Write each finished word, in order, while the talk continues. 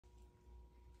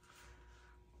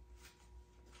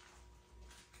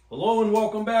Hello and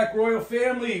welcome back, Royal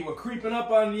Family. We're creeping up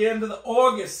on the end of the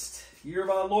August, year of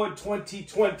our Lord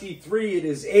 2023. It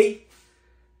is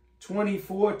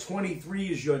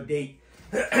 8/24/23 is your date.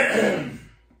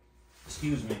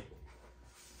 Excuse me.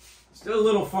 Still a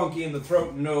little funky in the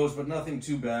throat and nose, but nothing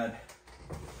too bad.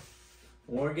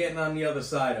 We're getting on the other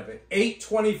side of it.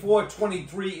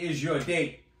 8/24/23 is your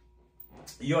date.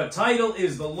 Your title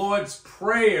is the Lord's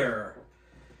Prayer.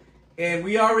 And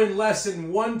we are in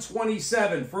lesson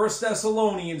 127, 1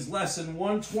 Thessalonians, lesson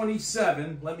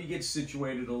 127. Let me get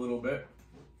situated a little bit.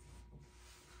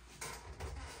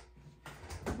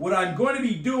 What I'm going to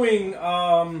be doing,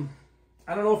 I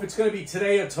don't know if it's going to be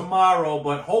today or tomorrow,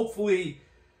 but hopefully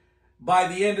by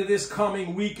the end of this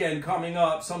coming weekend coming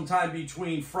up, sometime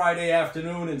between Friday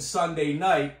afternoon and Sunday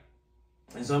night,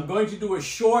 is I'm going to do a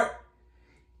short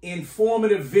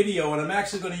informative video, and I'm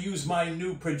actually going to use my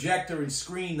new projector and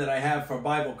screen that I have for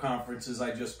Bible conferences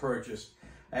I just purchased.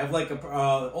 I have like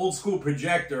a old school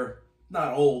projector,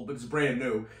 not old, but it's brand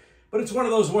new. But it's one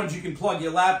of those ones you can plug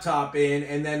your laptop in,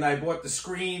 and then I bought the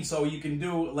screen so you can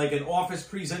do like an office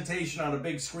presentation on a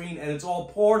big screen, and it's all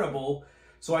portable,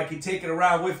 so I can take it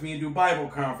around with me and do Bible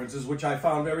conferences, which I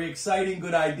found very exciting,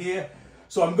 good idea.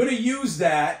 So I'm going to use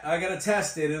that. I got to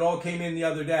test it. It all came in the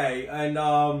other day, and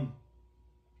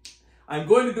I'm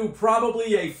going to do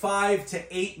probably a 5 to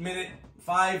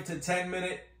 10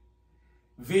 minute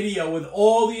video with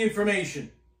all the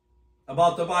information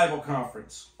about the Bible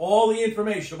conference. All the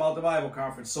information about the Bible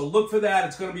conference. So look for that.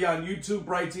 It's going to be on YouTube,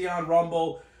 Brighteon,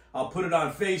 Rumble. I'll put it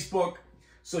on Facebook.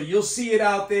 So you'll see it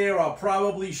out there. I'll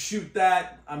probably shoot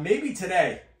that maybe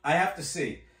today. I have to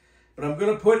see. But I'm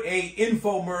going to put a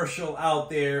infomercial out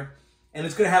there, and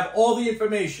it's going to have all the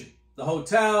information. The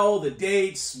hotel, the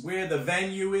dates, where the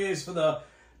venue is for the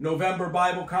November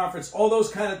Bible Conference, all those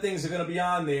kind of things are going to be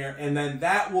on there. And then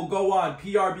that will go on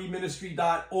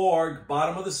prbministry.org,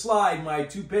 bottom of the slide, my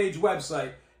 2-page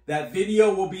website. That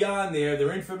video will be on there.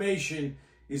 Their information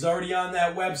is already on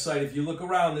that website. If you look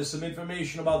around, there's some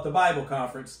information about the Bible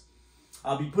Conference.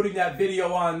 I'll be putting that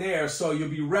video on there, so you'll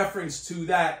be referenced to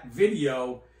that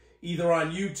video either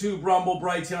on YouTube, Rumble,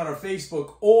 Brighteon, or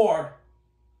Facebook, or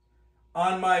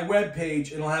on my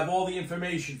webpage, and it'll have all the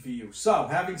information for you. So,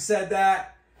 having said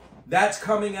that, that's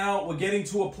coming out. We're getting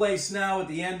to a place now at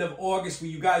the end of August where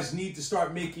you guys need to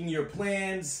start making your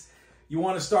plans. You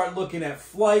want to start looking at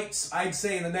flights. I'd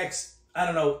say in the next,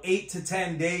 8 to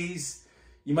 10 days,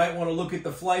 you might want to look at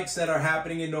the flights that are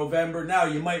happening in November. Now,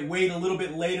 you might wait a little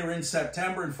bit later in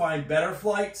September and find better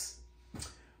flights.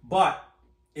 But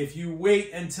if you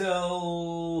wait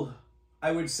until,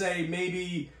 I would say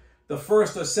maybe the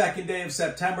first or second day of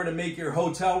September to make your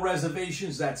hotel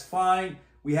reservations, that's fine.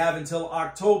 We have until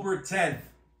October 10th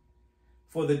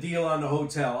for the deal on the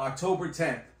hotel, October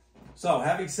 10th. So,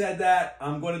 having said that,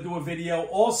 I'm going to do a video.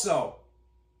 Also,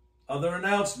 other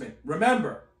announcement.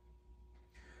 Remember,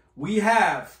 we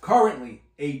have currently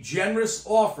a generous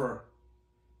offer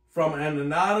from an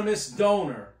anonymous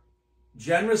donor.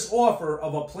 Generous offer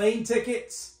of a plane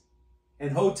tickets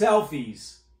and hotel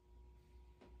fees.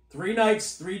 3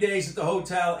 nights, 3 days at the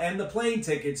hotel, and the plane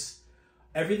tickets,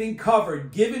 everything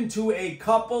covered, given to a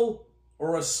couple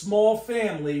or a small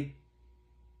family,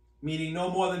 meaning no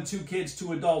more than 2 kids,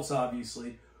 2 adults,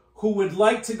 obviously, who would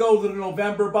like to go to the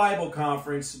November Bible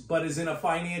Conference but is in a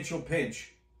financial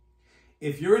pinch.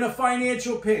 If you're in a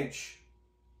financial pinch,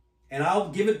 and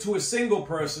I'll give it to a single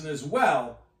person as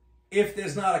well, if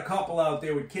there's not a couple out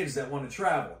there with kids that want to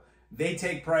travel, they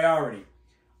take priority.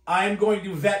 I'm going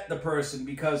to vet the person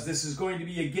because this is going to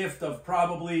be a gift of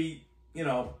probably,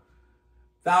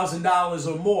 $1,000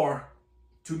 or more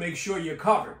to make sure you're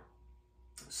covered.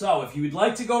 So if you would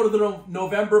like to go to the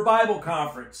November Bible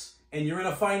Conference and you're in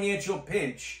a financial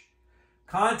pinch,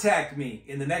 contact me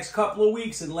in the next couple of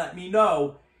weeks and let me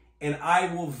know, and I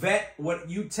will vet what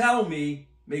you tell me,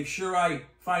 make sure I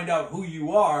find out who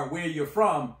you are, where you're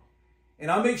from, and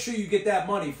I'll make sure you get that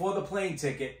money for the plane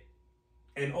ticket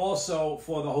and also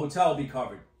for the hotel be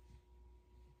covered.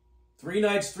 3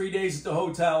 nights, 3 days at the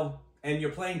hotel, and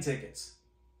your plane tickets.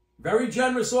 Very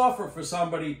generous offer for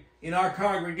somebody in our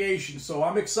congregation, so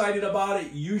I'm excited about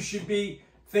it. You should be.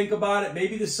 Think about it.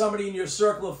 Maybe there's somebody in your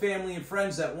circle of family and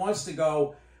friends that wants to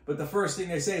go, but the first thing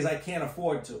they say is, I can't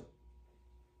afford to.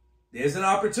 There's an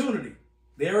opportunity.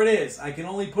 There it is. I can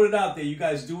only put it out there. You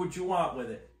guys do what you want with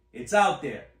it. It's out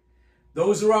there.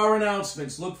 Those are our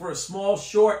announcements. Look for a small,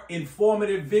 short,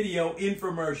 informative video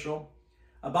infomercial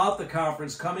about the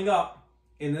conference coming up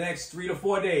in the next 3 to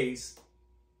 4 days.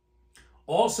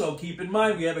 Also, keep in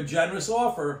mind, we have a generous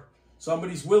offer.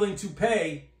 Somebody's willing to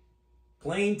pay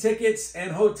plane tickets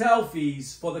and hotel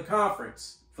fees for the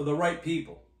conference for the right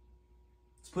people.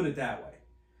 put it that way.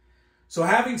 So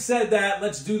having said that,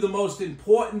 let's do the most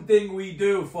important thing we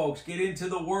do, folks. Get into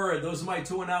the Word. Those are my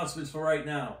 2 announcements for right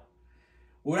now.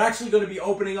 We're actually going to be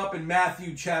opening up in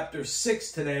Matthew chapter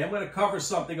 6 today. I'm going to cover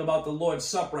something about the Lord's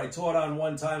Supper. I taught on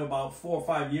one time about 4 or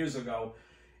 5 years ago,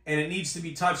 and it needs to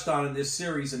be touched on in this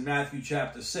series in Matthew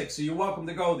chapter 6. So you're welcome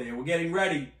to go there. We're getting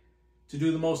ready to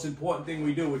do the most important thing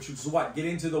we do, which is what? Get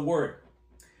into the Word.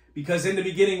 Because in the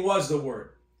beginning was the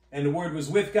Word, and the Word was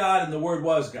with God, and the Word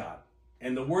was God.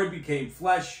 And the Word became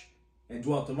flesh and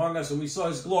dwelt among us, and we saw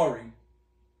His glory.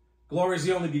 Glory is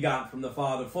the only begotten from the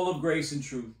Father, full of grace and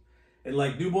truth. And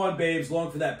like newborn babes,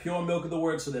 long for that pure milk of the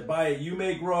Word, so that by it you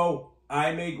may grow,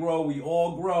 I may grow, we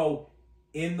all grow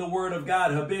in the Word of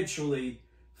God habitually,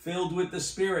 filled with the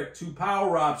Spirit. 2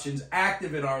 power options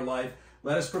active in our life.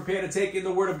 Let us prepare to take in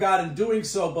the Word of God. In doing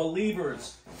so,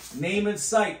 believers, name and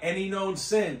cite any known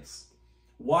sins.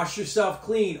 Wash yourself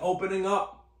clean, opening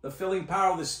up the filling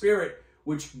power of the Spirit,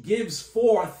 which gives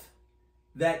forth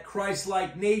that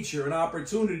Christ-like nature, an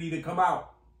opportunity to come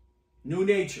out. New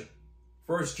nature.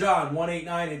 1 John 1, 8,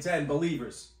 9, and 10,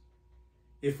 believers.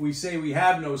 If we say we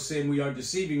have no sin, we are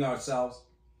deceiving ourselves.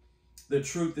 The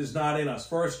truth is not in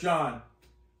us. 1 John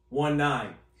 1,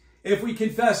 9. If we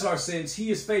confess our sins,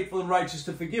 He is faithful and righteous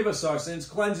to forgive us our sins,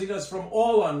 cleansing us from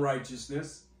all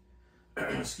unrighteousness.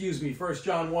 Excuse me. 1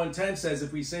 John 1, 10 says,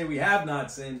 if we say we have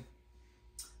not sinned,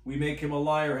 we make Him a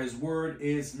liar. His word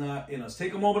is not in us.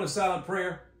 Take a moment of silent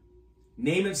prayer.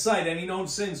 Name and cite any known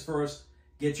sins first.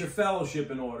 Get your fellowship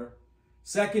in order.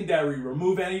 Secondary,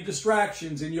 remove any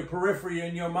distractions in your periphery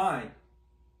and your mind.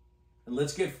 And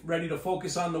let's get ready to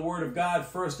focus on the Word of God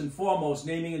first and foremost,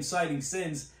 naming and citing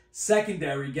sins.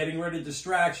 Secondary, getting rid of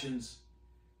distractions.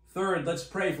 Third, let's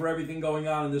pray for everything going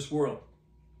on in this world.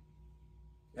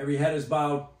 Every head is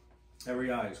bowed,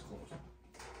 every eye is closed.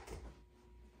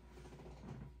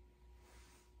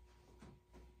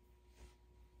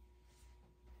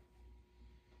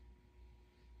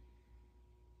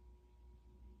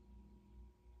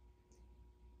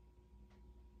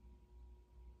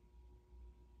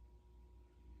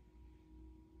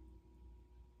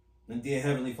 And dear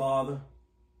Heavenly Father,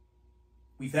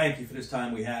 we thank You for this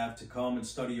time we have to come and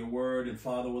study Your Word. And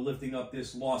Father, we're lifting up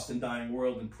this lost and dying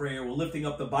world in prayer. We're lifting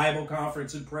up the Bible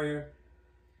conference in prayer.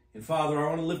 And Father, I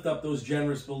want to lift up those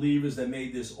generous believers that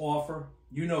made this offer.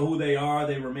 You know who they are.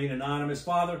 They remain anonymous.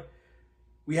 Father,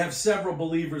 we have several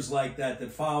believers like that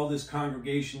follow this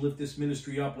congregation, lift this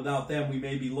ministry up. Without them, we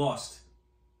may be lost.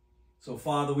 So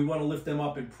Father, we want to lift them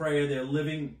up in prayer. They're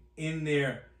living in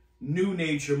their new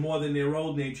nature more than their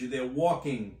old nature. They're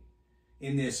walking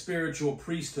in their spiritual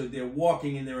priesthood. They're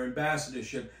walking in their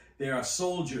ambassadorship. They are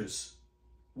soldiers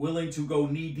willing to go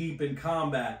knee deep in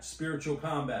combat, spiritual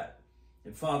combat.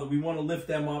 And Father, we want to lift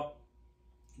them up,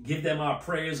 give them our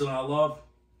prayers and our love.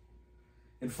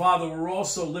 And Father, we're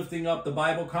also lifting up the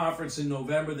Bible conference in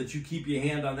November, that You keep Your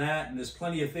hand on that. And there's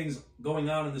plenty of things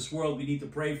going on in this world we need to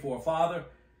pray for. Father,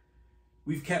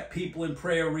 we've kept people in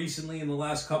prayer recently in the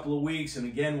last couple of weeks. And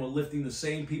again, we're lifting the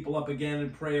same people up again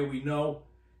in prayer. We know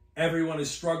everyone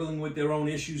is struggling with their own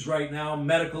issues right now.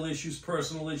 Medical issues,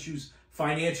 personal issues,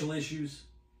 financial issues.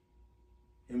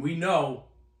 And we know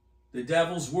the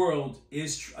devil's world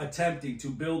is attempting to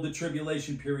build the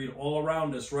tribulation period all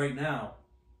around us right now.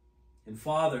 And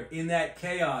Father, in that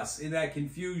chaos, in that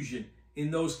confusion, in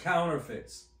those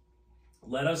counterfeits,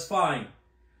 let us find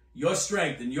Your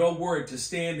strength and Your word to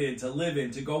stand in, to live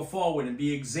in, to go forward and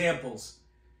be examples.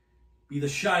 Be the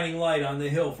shining light on the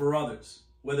hill for others.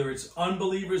 Whether it's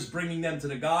unbelievers bringing them to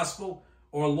the gospel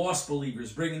or lost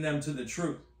believers bringing them to the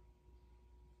truth.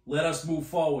 Let us move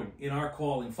forward in our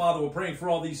calling. Father, we're praying for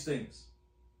all these things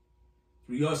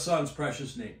through Your Son's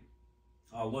precious name,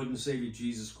 our Lord and Savior,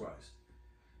 Jesus Christ.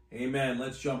 Amen.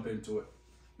 Let's jump into it.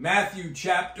 Matthew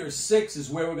chapter 6 is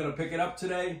where we're going to pick it up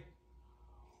today.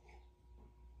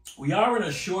 We are in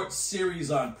a short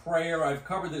series on prayer. I've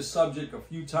covered this subject a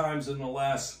few times in the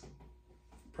last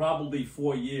probably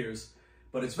 4 years,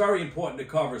 but it's very important to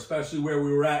cover, especially where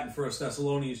we were at in 1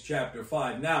 Thessalonians chapter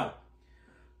 5. Now,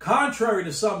 contrary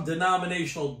to some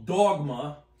denominational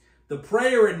dogma, the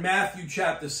prayer in Matthew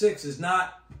chapter 6 is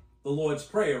not the Lord's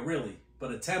Prayer, really,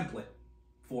 but a template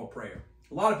for prayer.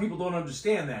 A lot of people don't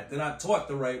understand that. They're not taught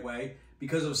the right way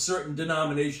because of certain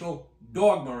denominational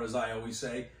dogma, as I always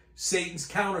say, Satan's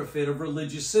counterfeit of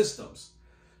religious systems.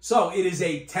 So it is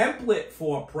a template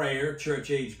for prayer,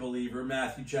 church-age believer,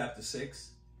 Matthew chapter 6.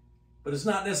 But it's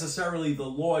not necessarily the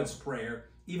Lord's Prayer,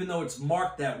 even though it's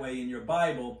marked that way in your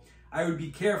Bible. I would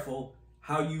be careful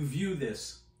how you view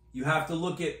this. You have to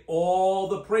look at all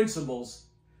the principles,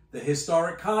 the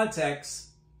historic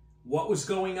context, what was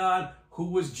going on, Who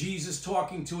was Jesus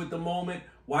talking to at the moment?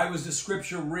 Why was the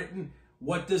scripture written?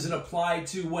 What does it apply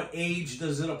to? What age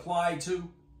does it apply to?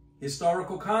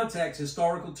 Historical context,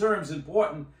 historical terms,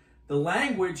 important. The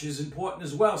language is important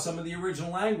as well, some of the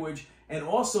original language, and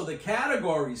also the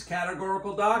categories,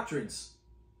 categorical doctrines.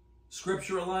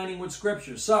 Scripture aligning with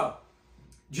scripture. So,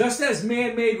 just as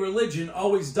man-made religion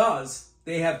always does,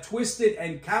 they have twisted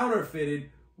and counterfeited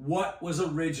what was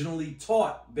originally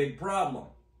taught. Big problem.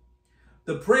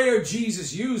 The prayer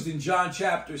Jesus used in John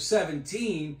chapter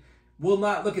 17, we'll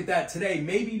not look at that today.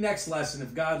 Maybe next lesson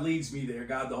if God leads me there,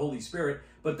 God the Holy Spirit.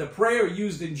 But the prayer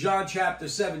used in John chapter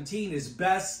 17 is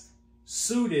best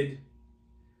suited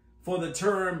for the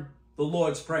term the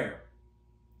Lord's Prayer.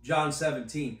 John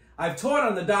 17. I've taught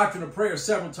on the doctrine of prayer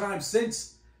several times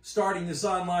since starting this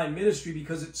online ministry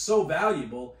because it's so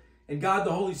valuable, and God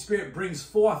the Holy Spirit brings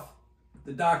forth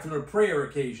the doctrine of prayer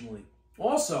occasionally.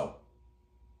 Also,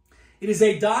 it is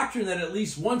a doctrine that at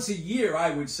least once a year,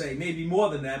 I would say, maybe more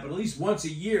than that, but at least once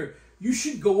a year, you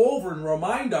should go over and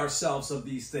remind ourselves of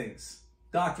these things.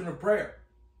 Doctrine of prayer.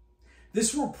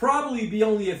 This will probably be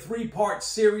only a 3-part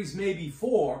series, maybe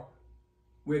 4,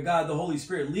 where God the Holy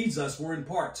Spirit leads us. We're in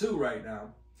part 2 right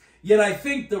now. Yet I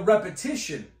think the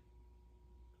repetition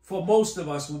for most of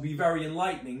us will be very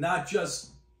enlightening, not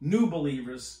just new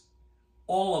believers,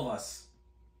 all of us.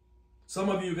 Some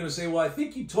of you are going to say, well, I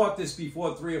think you taught this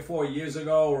before 3 or 4 years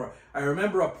ago, or I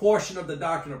remember a portion of the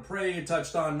doctrine of prayer you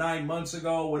touched on 9 months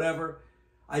ago, whatever.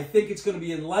 I think it's going to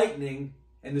be enlightening,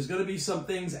 and there's going to be some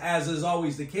things, as is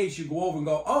always the case, you go over and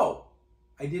go, oh,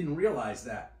 I didn't realize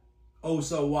that. Oh,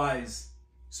 so wise,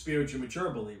 spiritually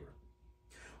mature believer.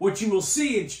 What you will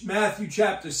see in Matthew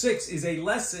chapter 6 is a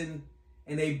lesson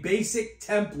and a basic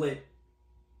template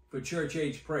for church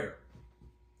age prayer.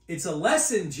 It's a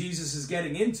lesson Jesus is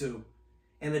getting into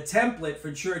and a template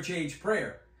for church age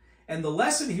prayer. And the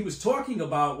lesson he was talking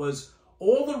about was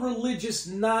all the religious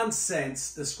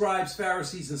nonsense the scribes,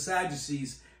 Pharisees, and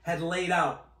Sadducees had laid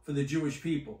out for the Jewish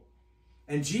people.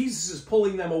 And Jesus is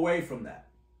pulling them away from that.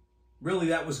 Really,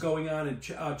 that was going on in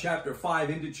chapter 5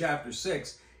 into chapter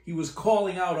 6. He was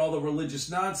calling out all the religious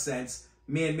nonsense,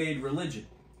 man-made religion.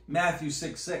 Matthew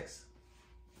 6:6.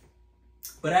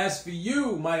 But as for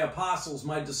you, my apostles,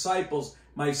 my disciples,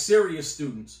 my serious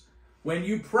students, when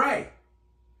you pray,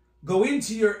 go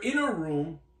into your inner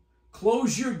room,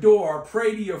 close your door,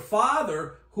 pray to your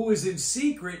Father who is in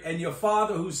secret, and your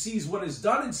Father who sees what is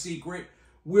done in secret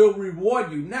will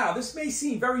reward you. Now, this may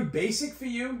seem very basic for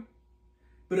you,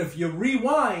 but if you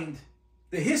rewind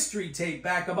the history tape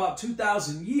back about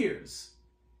 2,000 years,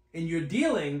 and you're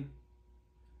dealing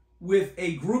with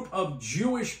a group of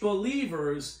Jewish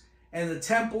believers and the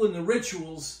temple and the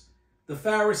rituals the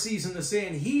Pharisees and the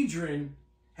Sanhedrin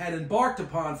had embarked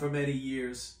upon for many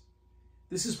years,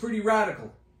 this is pretty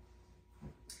radical.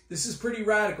 This is pretty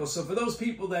radical. So for those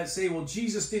people that say, well,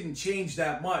 Jesus didn't change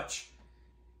that much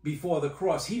before the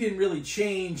cross, he didn't really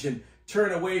change and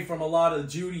turn away from a lot of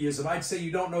Judaism, I'd say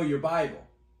you don't know your Bible.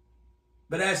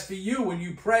 But as for you, when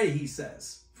you pray, he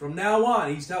says, from now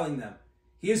on, he's telling them,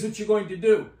 here's what you're going to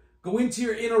do. Go into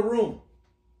your inner room,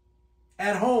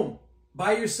 at home,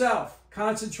 by yourself,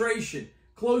 concentration.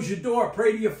 Close your door,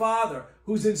 pray to your Father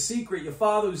who's in secret. Your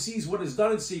Father who sees what is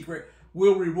done in secret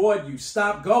will reward you.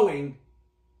 Stop going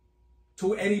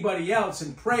to anybody else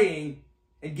and praying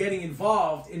and getting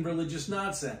involved in religious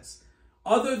nonsense.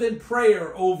 Other than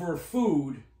prayer over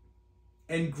food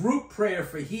and group prayer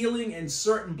for healing and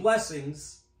certain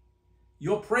blessings,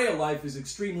 your prayer life is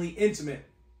extremely intimate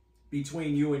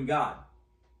between you and God.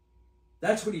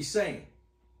 That's what he's saying.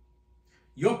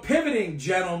 You're pivoting,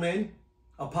 gentlemen,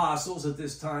 apostles at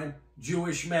this time,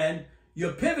 Jewish men.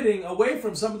 You're pivoting away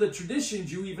from some of the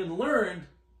traditions you even learned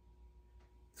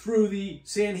through the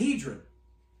Sanhedrin.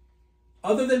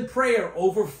 Other than prayer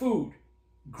over food,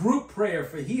 group prayer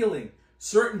for healing,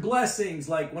 certain blessings,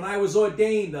 like when I was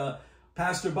ordained,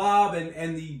 Pastor Bob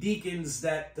and the deacons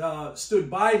that stood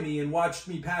by me and watched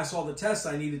me pass all the tests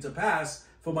I needed to pass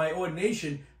for my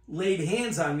ordination laid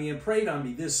hands on me and prayed on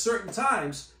me. There's certain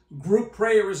times group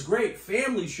prayer is great.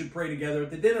 Families should pray together at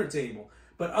the dinner table.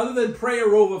 But other than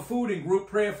prayer over food and group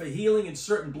prayer for healing and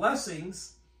certain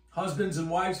blessings, husbands and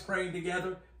wives praying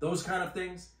together, those kind of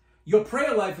things, your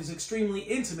prayer life is extremely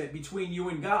intimate between you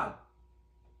and God.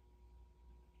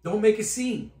 Don't make a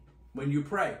scene when you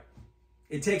pray.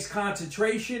 It takes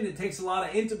concentration. It takes a lot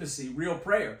of intimacy, real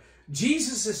prayer.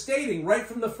 Jesus is stating right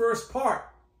from the first part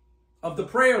of the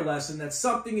prayer lesson that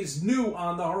something is new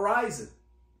on the horizon.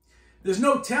 There's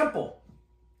no temple.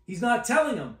 He's not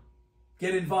telling them,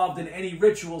 get involved in any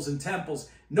rituals and temples.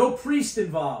 No priest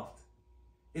involved.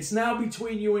 It's now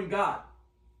between you and God.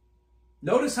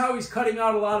 Notice how he's cutting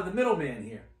out a lot of the middleman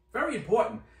here. Very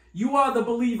important. You are the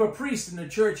believer priest in the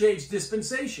church age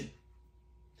dispensation.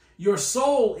 Your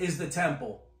soul is the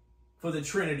temple for the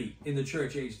Trinity in the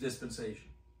church age dispensation.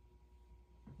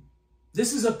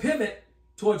 This is a pivot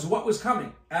towards what was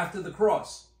coming after the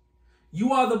cross.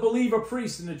 You are the believer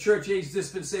priest in the church age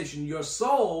dispensation. Your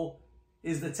soul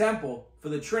is the temple for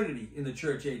the Trinity in the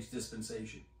church age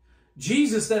dispensation.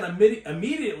 Jesus then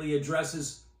immediately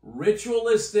addresses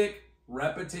ritualistic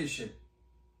repetition.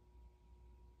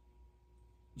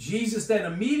 Jesus then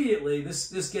immediately,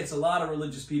 this gets a lot of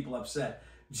religious people upset.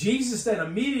 Jesus then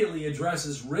immediately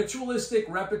addresses ritualistic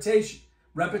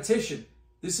repetition.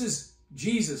 This is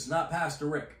Jesus, not Pastor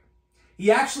Rick. He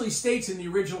actually states in the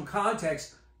original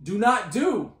context, do not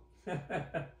do,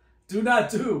 do not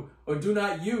do, or do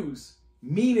not use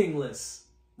meaningless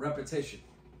repetition.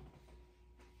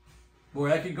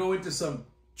 Boy, I could go into some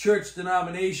church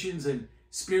denominations and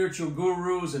spiritual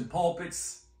gurus and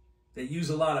pulpits that use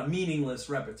a lot of meaningless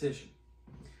repetition.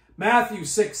 Matthew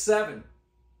 6:7.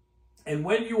 And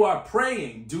when you are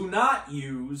praying, do not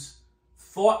use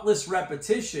thoughtless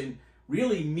repetition,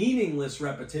 really meaningless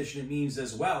repetition it means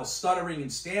as well, stuttering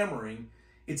and stammering.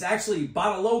 It's actually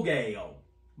batalogeo,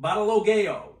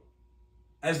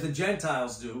 as the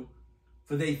Gentiles do,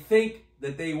 for they think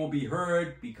that they will be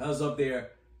heard because of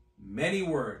their many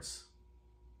words.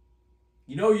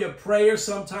 You know, your prayer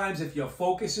sometimes, if your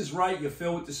focus is right, you're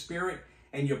filled with the Spirit,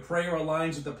 and your prayer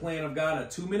aligns with the plan of God, a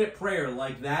 2-minute prayer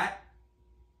like that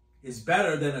is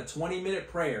better than a 20-minute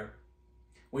prayer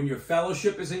when your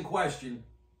fellowship is in question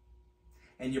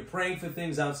and you're praying for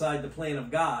things outside the plan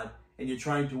of God and you're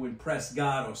trying to impress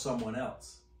God or someone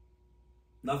else.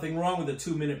 Nothing wrong with a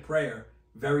 2-minute prayer,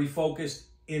 very focused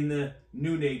in the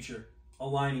new nature,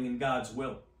 aligning in God's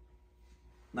will.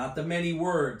 Not the many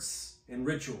words and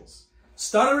rituals.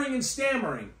 Stuttering and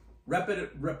stammering,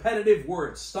 repetitive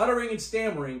words. Stuttering and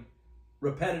stammering,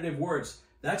 repetitive words.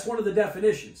 That's one of the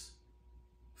definitions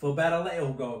for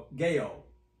batalogeo.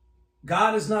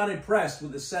 God is not impressed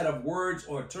with a set of words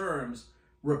or terms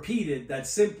repeated that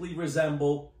simply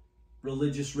resemble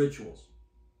religious rituals.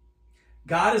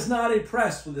 God is not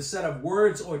impressed with a set of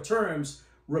words or terms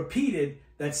repeated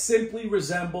that simply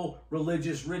resemble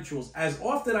religious rituals. As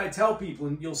often I tell people,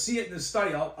 and you'll see it in this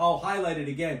study, I'll highlight it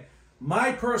again.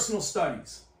 My personal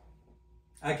studies,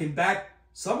 I can back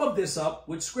some of this up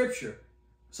with Scripture,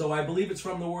 so I believe it's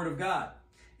from the Word of God,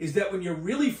 is that when you're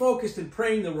really focused and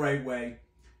praying the right way,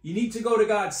 you need to go to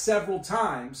God several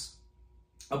times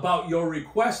about your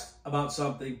request about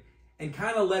something and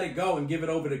kind of let it go and give it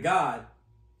over to God,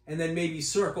 and then maybe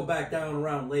circle back down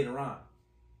around later on.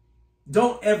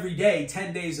 Don't every day,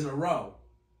 10 days in a row,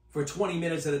 for 20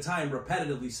 minutes at a time,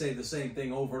 repetitively say the same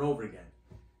thing over and over again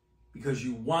because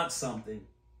you want something.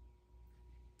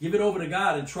 Give it over to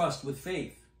God and trust with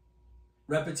faith.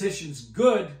 Repetition's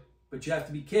good, but you have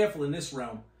to be careful in this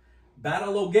realm.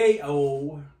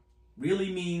 Batalogeo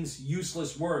really means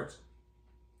useless words.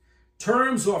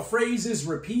 Terms or phrases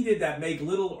repeated that make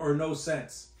little or no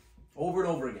sense over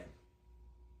and over again.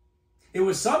 It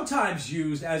was sometimes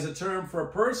used as a term for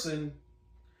a person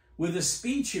with a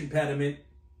speech impediment,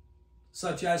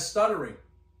 such as stuttering.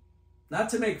 Not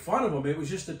to make fun of them, it was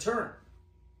just a term.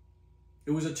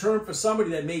 It was a term for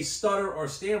somebody that may stutter or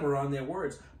stammer on their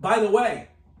words. By the way,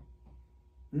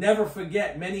 never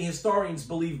forget, many historians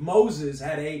believe Moses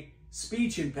had a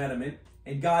speech impediment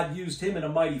and God used him in a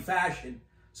mighty fashion.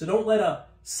 So don't let a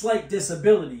slight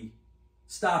disability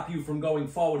stop you from going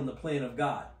forward in the plan of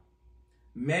God.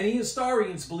 Many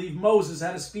historians believe Moses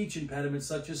had a speech impediment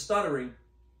such as stuttering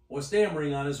or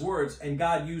stammering on his words, and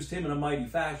God used him in a mighty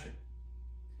fashion.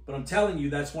 But I'm telling you,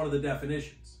 that's one of the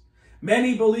definitions.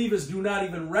 Many believers do not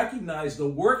even recognize the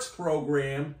works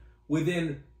program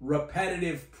within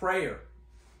repetitive prayer.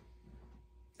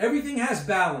 Everything has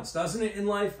balance, doesn't it, in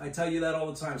life? I tell you that all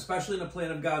the time, especially in the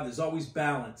plan of God, there's always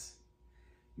balance.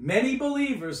 Many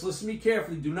believers, listen to me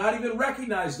carefully, do not even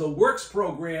recognize the works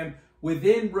program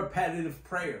within repetitive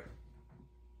prayer.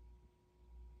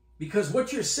 Because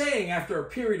what you're saying after a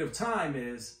period of time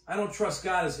is, I don't trust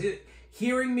God is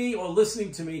hearing me or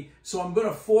listening to me, so I'm going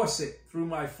to force it through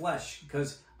my flesh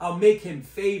because I'll make him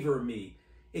favor me.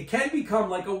 It can become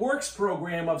like a works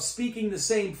program of speaking the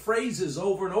same phrases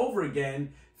over and over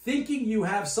again, thinking you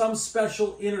have some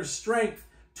special inner strength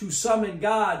to summon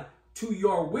God to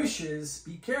your wishes.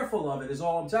 Be careful of it, is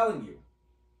all I'm telling you.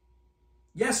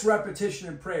 Yes, repetition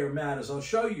in prayer matters. I'll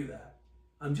show you that.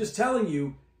 I'm just telling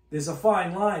you there's a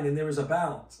fine line and there is a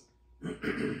balance.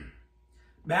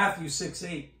 Matthew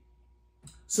 6:8.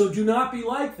 So do not be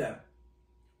like them.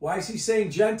 Why is he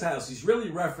saying Gentiles? He's really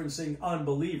referencing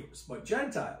unbelievers, but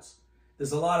Gentiles.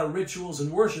 There's a lot of rituals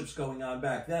and worships going on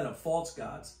back then of false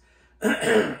gods.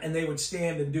 And they would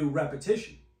stand and do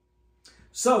repetition.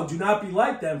 So do not be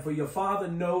like them, for your Father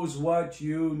knows what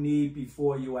you need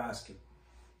before you ask him.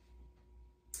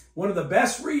 One of the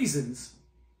best reasons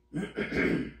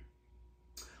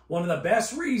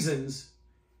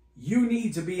you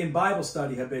need to be in Bible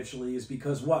study habitually is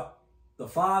because what? The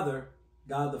Father,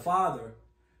 God the Father,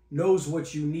 knows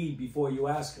what you need before you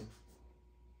ask him.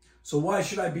 So why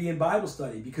should I be in Bible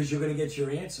study? Because you're going to get your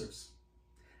answers.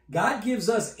 God gives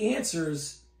us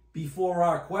answers before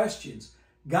our questions.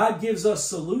 God gives us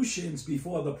solutions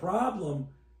before the problem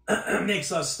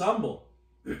makes us stumble.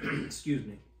 Excuse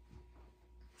me.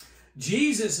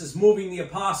 Jesus is moving the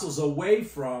apostles away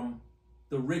from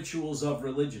the rituals of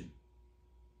religion.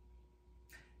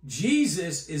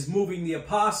 Jesus is moving the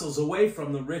apostles away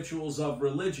from the rituals of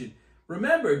religion.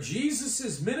 Remember,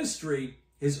 Jesus' ministry,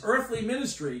 his earthly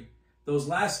ministry, those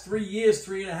last 3 years,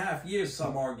 3.5 years,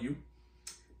 some argue,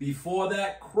 before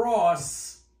that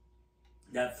cross,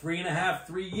 that 3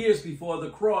 years before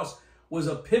the cross, was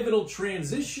a pivotal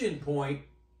transition point.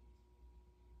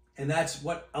 And that's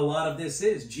what a lot of this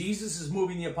is. Jesus is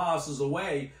moving the apostles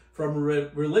away from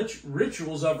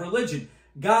rituals of religion.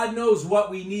 God knows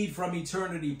what we need from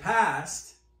eternity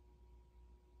past.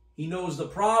 He knows the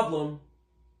problem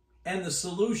and the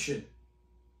solution.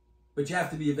 But you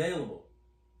have to be available.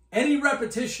 Any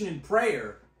repetition in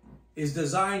prayer is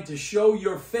designed to show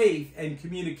your faith and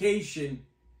communication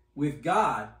with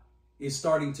God is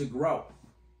starting to grow.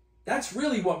 That's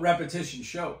really what repetition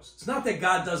shows. It's not that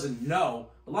God doesn't know.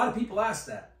 A lot of people ask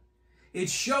that. It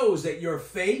shows that your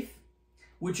faith,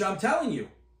 which I'm telling you,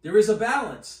 there is a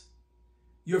balance.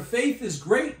 Your faith is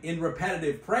great in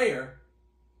repetitive prayer,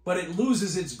 but it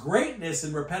loses its greatness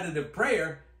in repetitive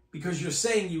prayer because you're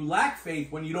saying you lack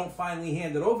faith when you don't finally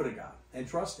hand it over to God and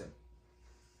trust him.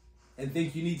 And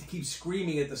think you need to keep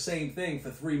screaming at the same thing for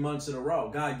 3 months in a row.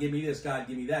 God, give me this. God,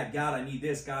 give me that. God, I need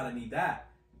this. God, I need that.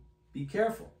 Be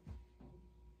careful.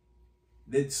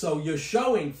 So you're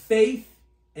showing faith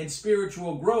and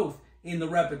spiritual growth in the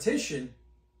repetition,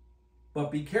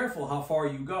 but be careful how far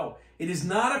you go. It is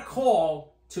not a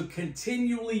call to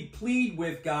continually plead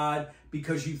with God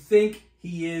because you think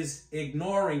he is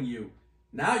ignoring you.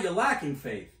 Now you're lacking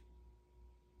faith.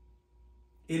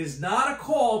 It is not a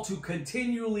call to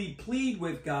continually plead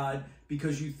with God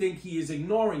because you think he is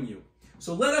ignoring you.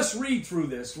 So let us read through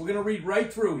this. We're going to read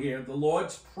right through here, the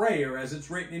Lord's Prayer as it's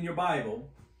written in your Bible.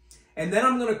 And then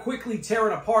I'm going to quickly tear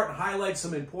it apart and highlight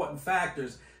some important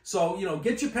factors. So,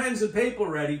 get your pens and paper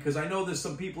ready because I know there's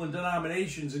some people in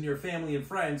denominations in your family and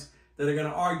friends that are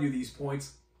going to argue these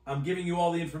points. I'm giving you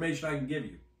all the information I can give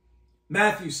you.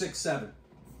 Matthew 6:7.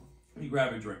 Let me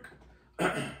grab a drink.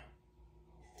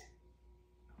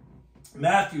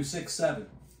 Matthew 6:7.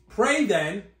 Pray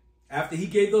then, after he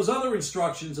gave those other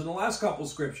instructions in the last couple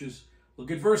scriptures, look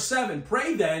at verse 7.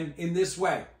 Pray then in this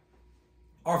way.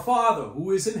 Our Father,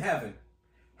 who is in heaven,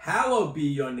 hallowed be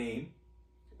your name.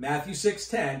 Matthew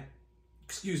 6:10.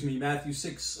 Excuse me, Matthew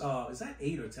 6, is that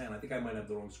 8 or 10? I think I might have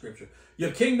the wrong scripture.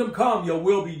 Your kingdom come, your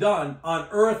will be done on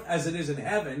earth as it is in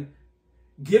heaven.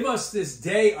 Give us this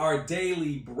day our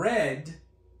daily bread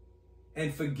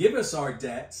and forgive us our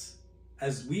debts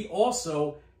as we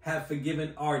also have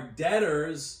forgiven our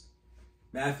debtors.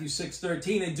 Matthew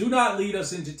 6:13. And do not lead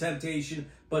us into temptation,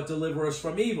 but deliver us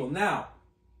from evil. Now,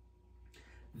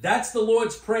 that's the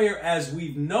Lord's Prayer as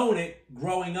we've known it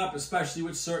growing up, especially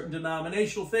with certain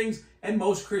denominational things. And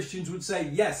most Christians would say,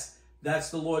 yes,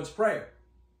 that's the Lord's Prayer.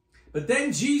 But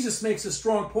then Jesus makes a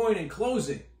strong point in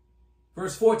closing.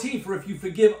 Verse 14, for if you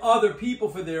forgive other people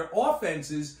for their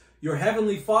offenses, your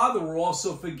heavenly Father will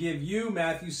also forgive you.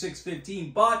 Matthew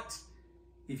 6:15. But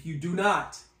if you do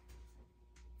not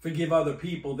forgive other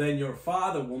people, then your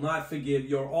Father will not forgive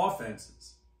your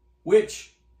offenses.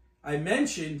 Which I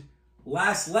mentioned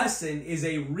last lesson is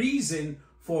a reason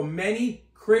for many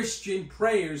Christian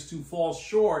prayers to fall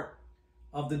short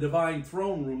of the divine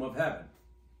throne room of heaven.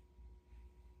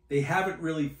 They haven't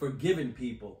really forgiven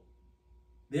people.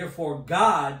 Therefore,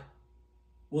 God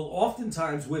will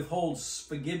oftentimes withhold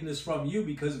forgiveness from you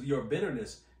because of your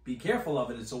bitterness. Be careful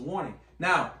of it. It's a warning.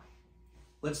 Now,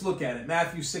 let's look at it.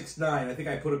 Matthew 6:9. I think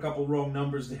I put a couple wrong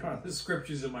numbers there on the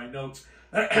scriptures in my notes.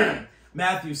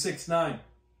 Matthew 6:9.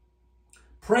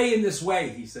 Pray in this way,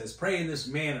 he says. Pray in this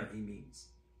manner, he means.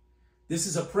 This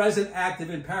is a present active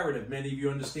imperative. Many of you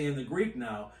understand the Greek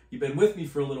now. You've been with me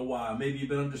for a little while. Maybe you've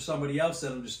been under somebody else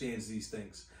that understands these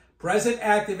things. Present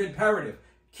active imperative.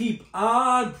 Keep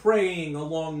on praying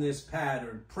along this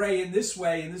pattern. Pray in this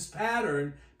way, in this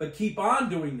pattern, but keep on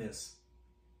doing this.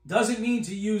 Doesn't mean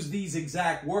to use these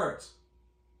exact words.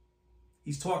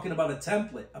 He's talking about a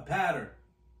template, a pattern.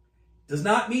 Does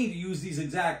not mean to use these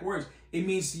exact words. It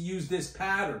means to use this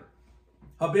pattern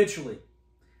habitually.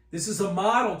 This is a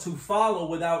model to follow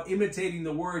without imitating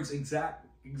the words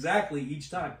exactly each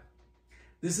time.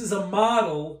 This is a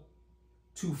model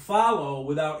to follow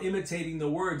without imitating the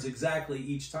words exactly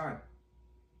each time.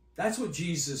 That's what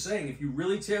Jesus is saying. If you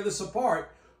really tear this apart,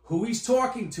 who he's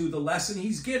talking to, the lesson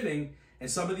he's giving,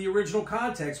 and some of the original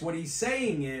context, what he's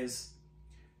saying is,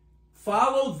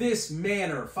 follow this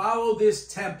manner, follow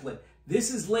this template.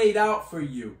 This is laid out for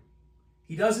you.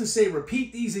 He doesn't say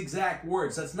repeat these exact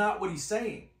words. That's not what he's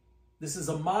saying. This is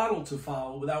a model to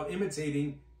follow without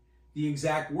imitating the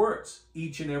exact words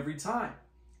each and every time.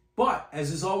 But,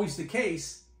 as is always the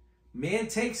case, man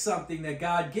takes something that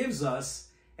God gives us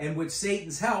and with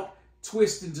Satan's help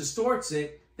twists and distorts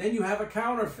it. Then you have a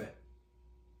counterfeit.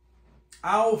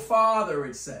 Our Father,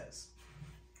 it says.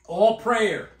 All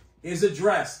prayer is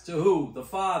addressed to who? The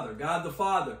Father, God the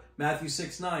Father. Matthew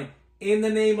 6:9. In the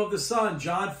name of the Son.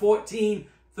 John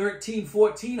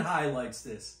 14:13-14 highlights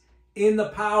this. In the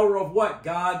power of what?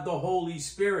 God the Holy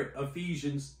Spirit.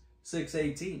 Ephesians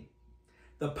 6:18.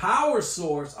 The power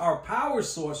source, our power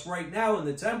source right now in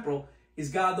the temporal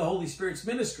is God the Holy Spirit's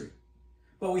ministry.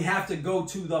 But we have to go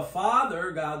to the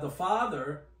Father, God the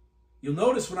Father. You'll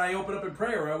notice when I open up in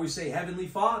prayer, I always say Heavenly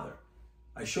Father.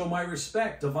 I show my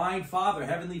respect, Divine Father,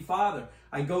 Heavenly Father.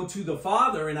 I go to the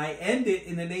Father and I end it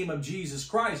in the name of Jesus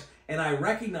Christ. And I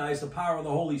recognize the power of the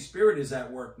Holy Spirit is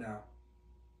at work now.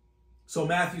 So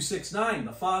Matthew 6:9,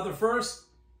 the Father first.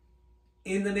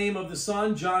 In the name of the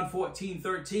Son, John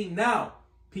 14:13. Now,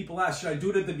 people ask, should I do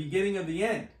it at the beginning or the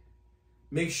end?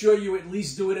 Make sure you at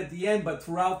least do it at the end, but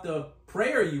throughout the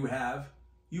prayer you have,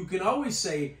 you can always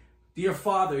say, Dear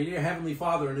Father, dear Heavenly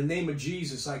Father, in the name of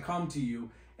Jesus, I come to you.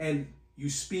 And you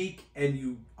speak and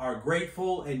you are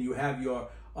grateful and you have your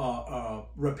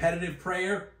repetitive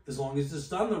prayer, as long as it's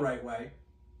done the right way.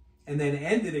 And then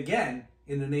end it again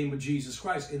in the name of Jesus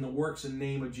Christ, in the works and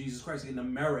name of Jesus Christ, in the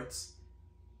merits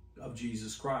of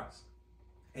Jesus Christ.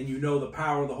 And you know the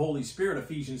power of the Holy Spirit,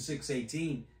 Ephesians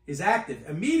 6:18, is active.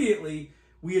 Immediately,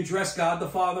 we address God the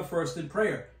Father first in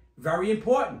prayer. Very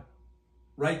important.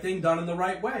 Right thing done in the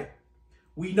right way.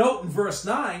 We note in verse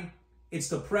 9, it's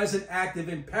the present active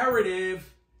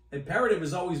imperative. Imperative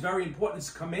is always very important.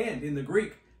 It's a command in the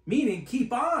Greek, meaning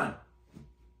keep on.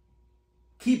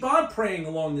 Keep on praying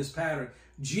along this pattern.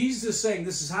 Jesus is saying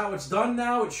this is how it's done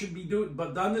now. It should be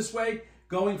done this way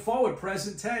going forward.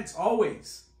 Present tense,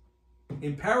 always.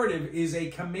 Imperative is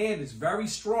a command. It's very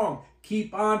strong.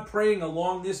 Keep on praying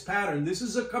along this pattern. This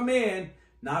is a command,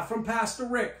 not from Pastor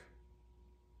Rick,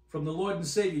 from the Lord and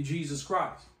Savior, Jesus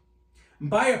Christ. And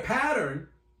by a pattern,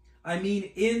 I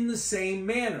mean in the same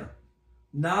manner,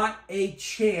 not a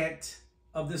chant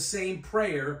of the same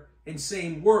prayer and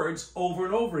same words over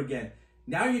and over again.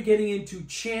 Now you're getting into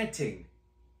chanting.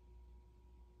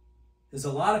 There's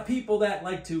a lot of people that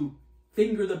like to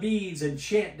finger the beads and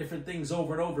chant different things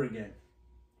over and over again.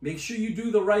 Make sure you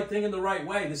do the right thing in the right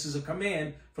way. This is a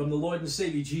command from the Lord and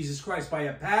Savior, Jesus Christ. By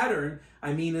a pattern,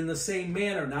 I mean in the same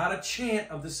manner, not a chant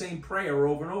of the same prayer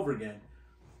over and over again.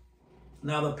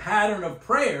 Now, the pattern of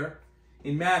prayer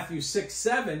in Matthew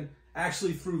 6:7,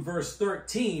 actually through verse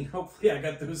 13, hopefully I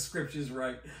got those scriptures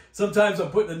right. Sometimes I'm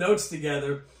putting the notes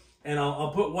together and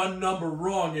I'll put one number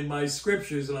wrong in my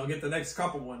scriptures and I'll get the next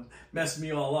couple ones, mess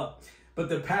me all up. But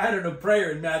the pattern of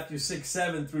prayer in Matthew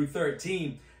 6:7 through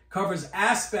 13 covers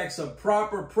aspects of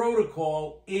proper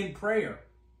protocol in prayer.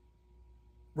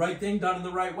 Right thing done in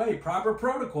the right way. Proper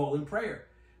protocol in prayer.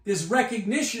 There's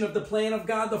recognition of the plan of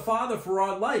God the Father for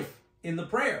our life in the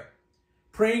prayer.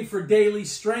 Praying for daily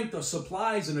strength or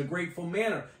supplies in a grateful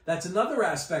manner. That's another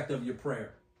aspect of your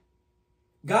prayer.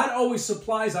 God always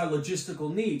supplies our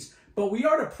logistical needs, but we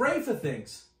are to pray for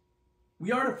things.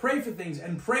 We are to pray for things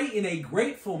and pray in a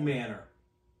grateful manner.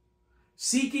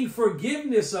 Seeking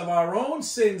forgiveness of our own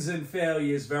sins and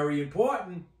failures is very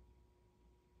important.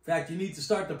 In fact, you need to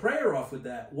start the prayer off with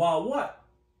that. While what?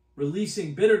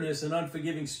 Releasing bitterness and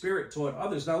unforgiving spirit toward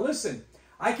others. Now listen,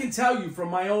 I can tell you from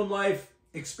my own life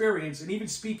experience and even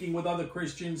speaking with other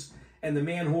Christians and the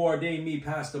man who ordained me,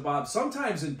 Pastor Bob,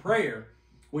 sometimes in prayer,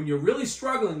 when you're really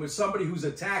struggling with somebody who's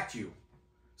attacked you,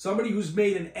 somebody who's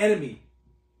made an enemy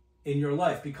in your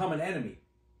life, become an enemy,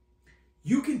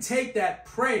 you can take that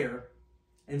prayer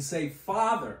and say,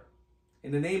 Father,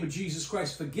 in the name of Jesus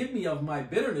Christ, forgive me of my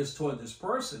bitterness toward this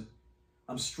person.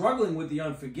 I'm struggling with the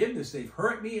unforgiveness. They've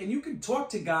hurt me. And you can talk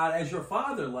to God as your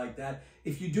Father like that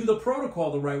if you do the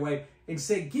protocol the right way and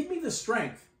say, give me the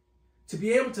strength to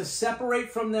be able to separate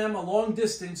from them a long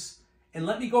distance and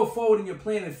let me go forward in your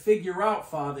plan and figure out,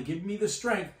 Father, give me the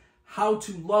strength how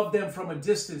to love them from a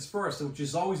distance first, which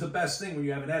is always the best thing when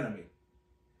you have an enemy.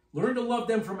 Learn to love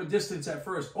them from a distance at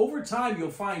first. Over time, you'll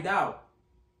find out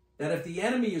that if the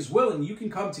enemy is willing, you can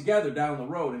come together down the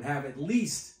road and have at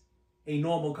least a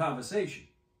normal conversation.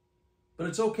 But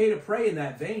it's okay to pray in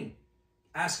that vein,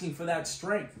 asking for that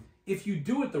strength, if you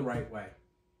do it the right way.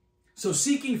 So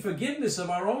seeking forgiveness of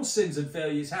our own sins and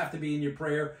failures have to be in your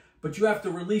prayer, but you have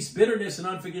to release bitterness and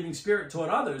unforgiving spirit toward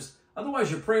others.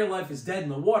 Otherwise, your prayer life is dead in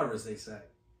the water, as they say.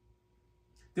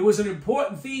 There was an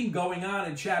important theme going on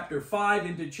in chapter 5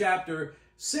 into chapter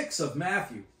 6 of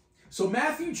Matthew. So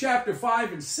Matthew chapter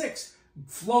 5 and 6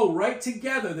 flow right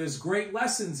together. There's great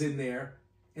lessons in there,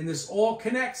 and this all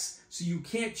connects, so you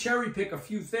can't cherry pick a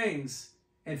few things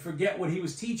and forget what he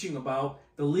was teaching about,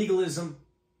 the legalism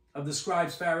of the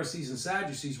scribes, Pharisees, and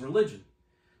Sadducees' religion.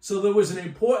 So there was an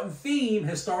important theme,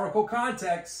 historical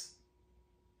context,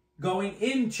 going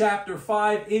in chapter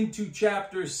 5 into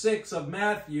chapter 6 of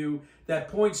Matthew that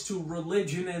points to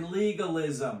religion and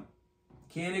legalism.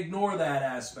 Can't ignore that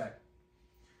aspect.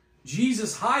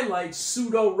 Jesus highlights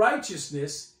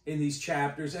pseudo-righteousness in these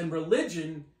chapters and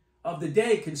religion of the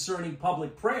day concerning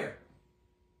public prayer.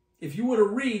 If you were to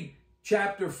read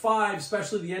chapter 5,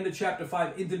 especially the end of chapter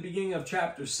 5, into the beginning of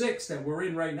chapter 6 that we're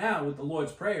in right now with the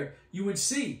Lord's Prayer, you would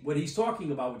see what he's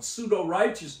talking about with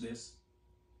pseudo-righteousness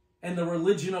and the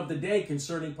religion of the day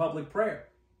concerning public prayer.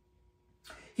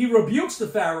 He rebukes the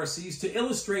Pharisees to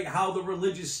illustrate how the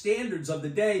religious standards of the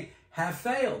day have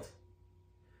failed.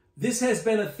 This has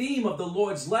been a theme of the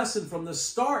Lord's lesson from the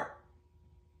start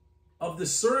of the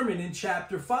sermon in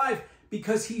chapter 5,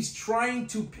 because he's trying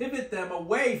to pivot them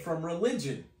away from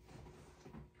religion.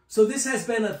 So this has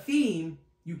been a theme.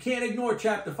 You can't ignore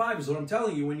chapter 5 is what I'm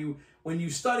telling you when you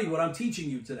study what I'm teaching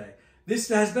you today. This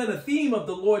has been a theme of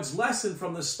the Lord's lesson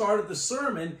from the start of the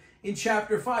sermon in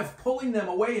chapter 5, pulling them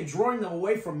away and drawing them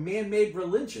away from man-made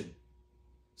religion,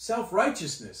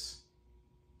 self-righteousness,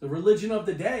 the religion of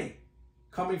the day,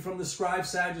 coming from the scribes,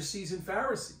 Sadducees, and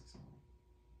Pharisees.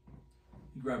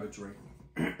 You grab a drink.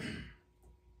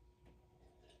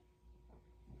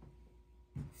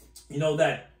 You know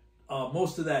that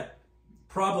most of that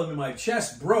problem in my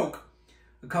chest broke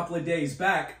a couple of days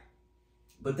back.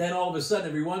 But then all of a sudden,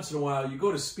 every once in a while, you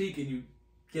go to speak and you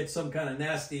get some kind of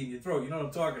nasty in your throat. You know what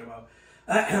I'm talking about.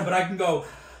 But I can go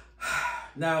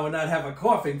now and not have a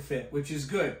coughing fit, which is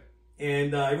good.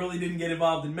 And I really didn't get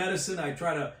involved in medicine. I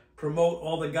try to promote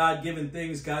all the God-given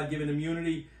things, God-given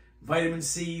immunity, vitamin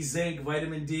C, zinc,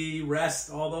 vitamin D, rest,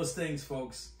 all those things,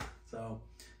 folks. So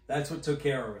that's what took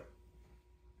care of it.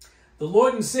 The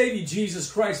Lord and Savior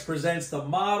Jesus Christ presents the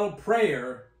model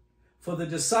prayer for the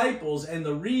disciples, and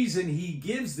the reason he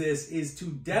gives this is to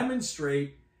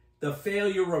demonstrate the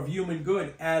failure of human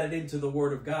good added into the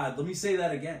Word of God. Let me say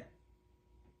that again.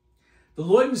 The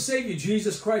Lord and Savior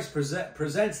Jesus Christ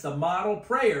presents the model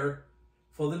prayer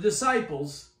for the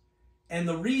disciples, and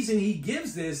the reason he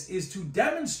gives this is to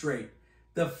demonstrate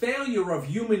the failure of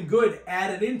human good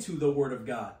added into the Word of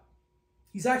God.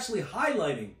 He's actually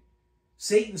highlighting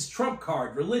Satan's trump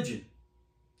card, religion.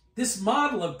 This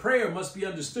model of prayer must be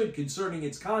understood concerning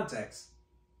its context.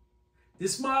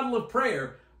 This model of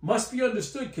prayer must be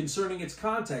understood concerning its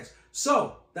context.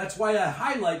 So, that's why I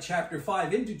highlight chapter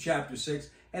 5 into chapter 6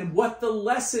 and what the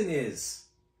lesson is.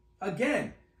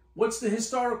 Again, what's the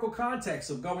historical context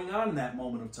of going on in that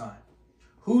moment of time?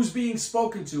 Who's being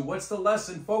spoken to? What's the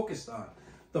lesson focused on?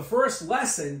 The first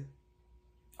lesson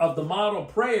of the model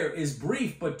prayer is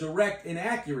brief but direct in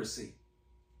accuracy.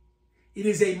 It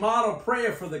is a model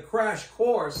prayer for the crash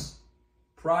course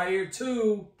prior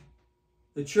to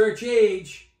the church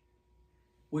age,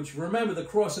 which, remember, the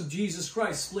cross of Jesus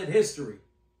Christ split history.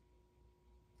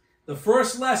 The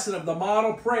first lesson of the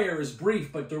model prayer is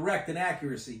brief but direct in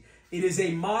accuracy. It is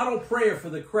a model prayer for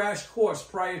the crash course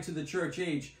prior to the church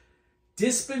age.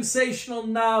 Dispensational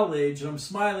knowledge, and I'm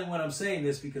smiling when I'm saying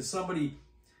this because somebody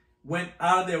went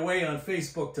out of their way on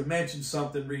Facebook to mention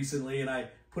something recently, and I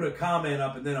put a comment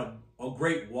up, and then a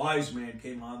great wise man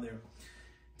came on there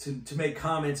to make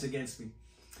comments against me.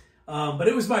 But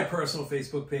it was my personal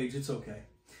Facebook page. It's okay.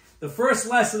 The first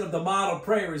lesson of the model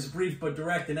prayer is brief but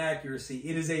direct in accuracy.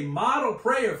 It is a model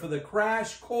prayer for the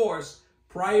crash course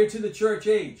prior to the church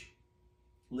age.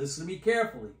 Listen to me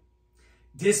carefully.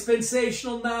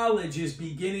 Dispensational knowledge is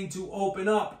beginning to open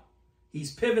up.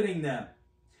 He's pivoting them.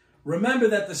 Remember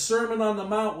that the Sermon on the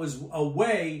Mount was a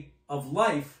way of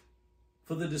life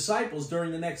for the disciples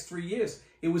during the next 3 years.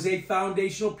 It was a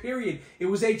foundational period. It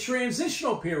was a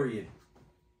transitional period.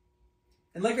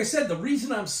 And like I said, the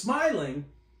reason I'm smiling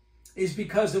is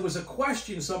because there was a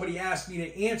question somebody asked me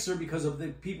to answer because of the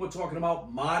people talking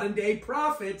about modern day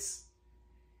prophets.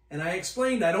 And I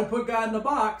explained, I don't put God in a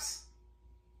box,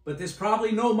 but there's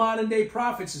probably no modern day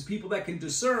prophets. There's people that can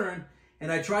discern.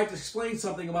 And I tried to explain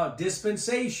something about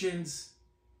dispensations.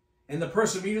 And the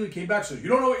person immediately came back and said, you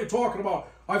don't know what you're talking about.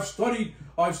 I've studied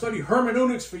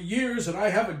hermeneutics for years, and I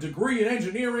have a degree in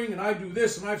engineering, and I do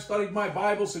this, and I've studied my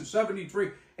Bible since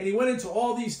 73. And he went into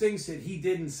all these things that he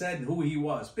did and said and who he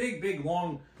was. Big, big,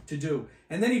 long to do.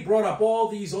 And then he brought up all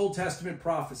these Old Testament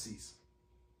prophecies.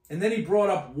 And then he brought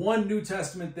up one New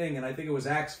Testament thing, and I think it was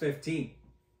Acts 15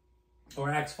 or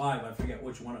Acts 5. I forget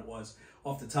which one it was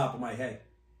off the top of my head.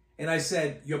 And I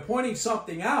said, you're pointing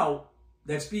something out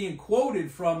that's being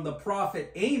quoted from the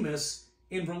prophet Amos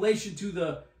in relation to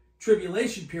the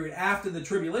tribulation period, after the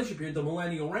tribulation period, the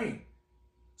millennial reign.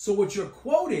 So what you're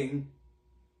quoting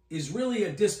is really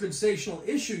a dispensational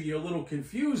issue you're a little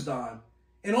confused on.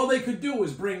 And all they could do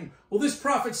was bring, well, this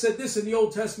prophet said this in the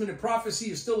Old Testament, and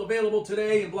prophecy is still available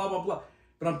today, and blah, blah, blah.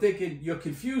 But I'm thinking, you're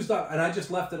confused on, and I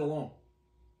just left it alone.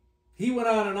 He went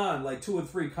on, like 2 or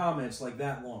 3 comments like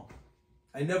that long.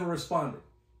 I never responded,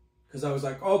 because I was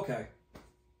like, okay.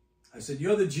 I said,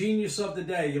 you're the genius of the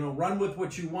day, run with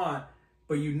what you want,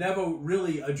 but you never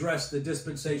really address the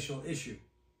dispensational issue.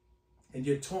 And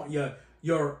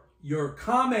you're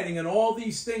commenting on all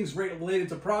these things related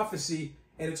to prophecy,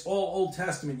 and it's all Old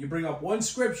Testament. You bring up one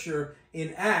scripture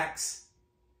in Acts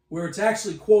where it's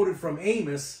actually quoted from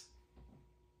Amos,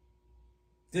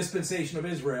 dispensation of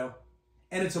Israel,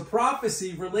 and it's a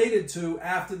prophecy related to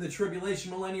after the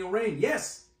tribulation millennial reign.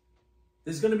 Yes,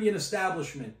 there's going to be an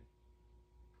establishment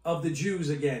of the Jews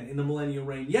again in the millennial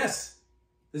reign. Yes,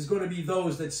 there's going to be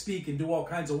those that speak and do all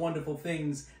kinds of wonderful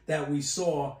things that we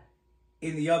saw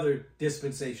in the other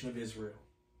dispensation of Israel.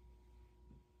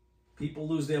 People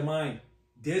lose their mind.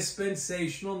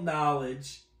 Dispensational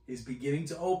knowledge is beginning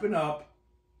to open up,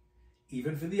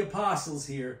 even for the apostles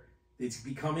here. It's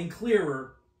becoming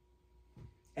clearer.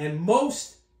 And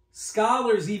most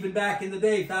scholars, even back in the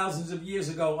day, thousands of years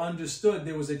ago, understood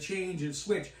there was a change and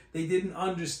switch. They didn't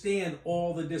understand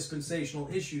all the dispensational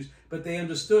issues, but they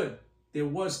understood there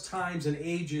was times and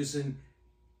ages and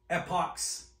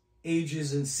epochs,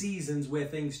 ages and seasons where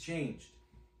things changed.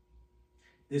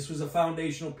 This was a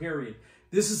foundational period.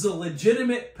 This is a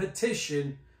legitimate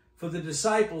petition for the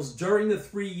disciples during the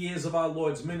 3 years of our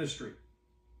Lord's ministry.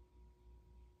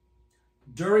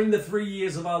 During the 3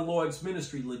 years of our Lord's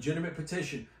ministry, legitimate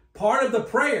petition. Part of the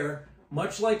prayer,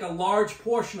 much like a large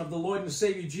portion of the Lord and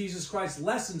Savior Jesus Christ's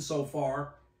lesson so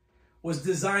far, was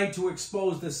designed to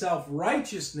expose the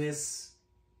self-righteousness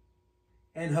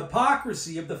and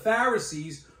hypocrisy of the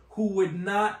Pharisees, who would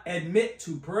not admit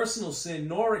to personal sin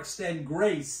nor extend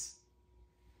grace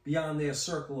beyond their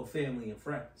circle of family and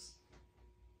friends.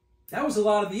 That was a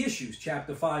lot of the issues,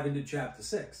 chapter 5 into chapter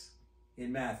 6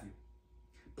 in Matthew.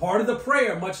 Part of the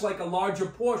prayer, much like a larger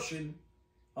portion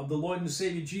of the Lord and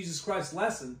Savior Jesus Christ's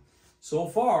lesson so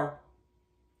far,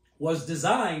 was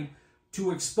designed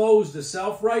to expose the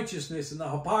self-righteousness and the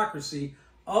hypocrisy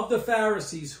of the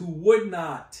Pharisees, who would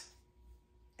not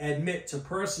admit to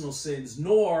personal sins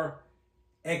nor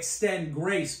extend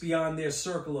grace beyond their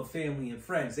circle of family and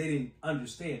friends. They didn't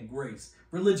understand grace.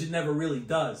 Religion never really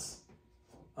does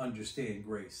understand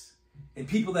grace. And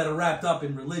people that are wrapped up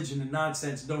in religion and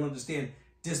nonsense and don't understand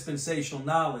dispensational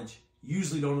knowledge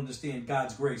usually don't understand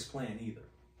God's grace plan either.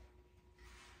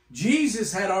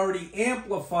 Jesus had already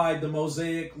amplified the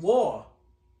Mosaic law.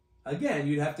 Again,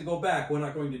 you'd have to go back. We're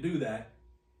not going to do that.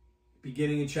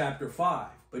 Beginning in chapter 5.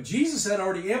 But Jesus had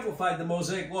already amplified the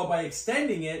Mosaic law by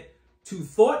extending it to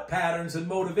thought patterns and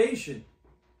motivation.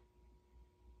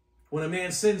 When a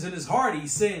man sins in his heart, he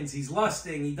sins. He's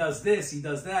lusting. He does this. He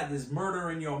does that. There's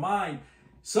murder in your mind.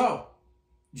 So,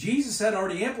 Jesus had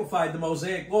already amplified the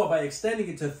Mosaic law by extending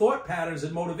it to thought patterns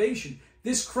and motivation.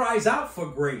 This cries out for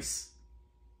grace.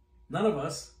 None of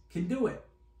us can do it.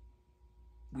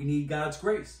 We need God's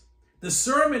grace. The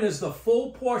sermon is the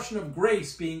full portion of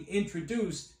grace being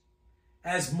introduced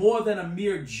as more than a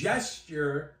mere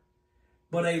gesture,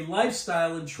 but a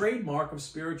lifestyle and trademark of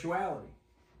spirituality.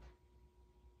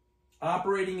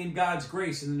 Operating in God's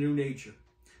grace in the new nature.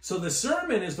 So the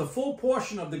sermon is the full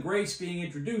portion of the grace being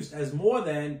introduced as more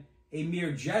than a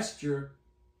mere gesture,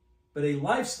 but a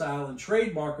lifestyle and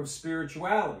trademark of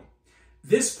spirituality.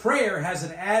 This prayer has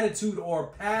an attitude or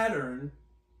pattern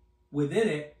within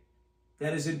it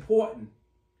that is important.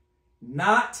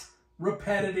 Not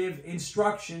repetitive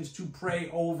instructions to pray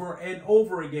over and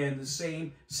over again the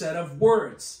same set of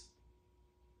words.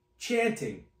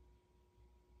 Chanting.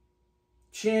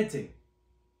 Chanting.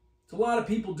 It's a lot of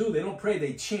people do. They don't pray,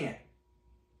 they chant.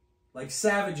 Like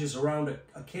savages around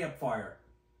a campfire,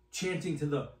 chanting to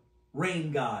the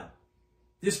rain god.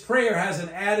 This prayer has an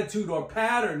attitude or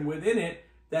pattern within it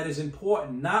that is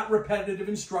important, not repetitive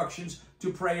instructions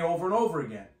to pray over and over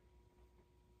again.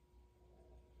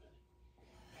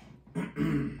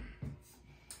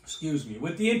 Excuse me.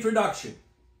 With the introduction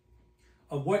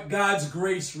of what God's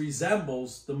grace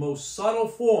resembles, the most subtle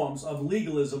forms of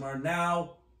legalism are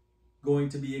now going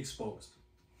to be exposed.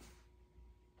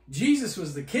 Jesus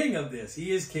was the king of this.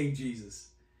 He is King Jesus.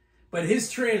 But his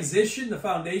transition, the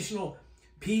foundational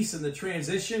piece and the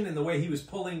transition and the way he was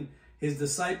pulling his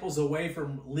disciples away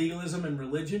from legalism and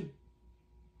religion,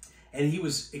 and he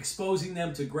was exposing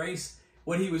them to grace,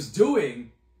 what he was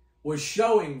doing was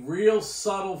showing real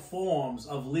subtle forms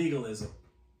of legalism.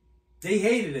 They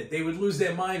hated it. They would lose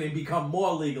their mind and become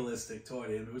more legalistic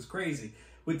toward him. It was crazy.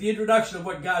 With the introduction of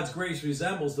what God's grace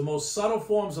resembles, the most subtle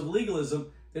forms of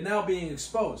legalism, they're now being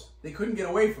exposed. They couldn't get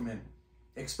away from him,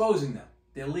 exposing them,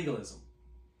 their legalism.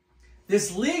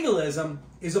 This legalism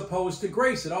is opposed to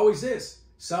grace. It always is.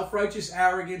 Self-righteous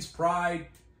arrogance, pride,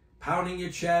 pounding your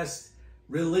chest,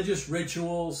 religious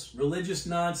rituals, religious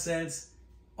nonsense,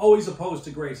 always opposed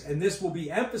to grace. And this will be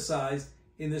emphasized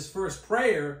in this first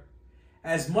prayer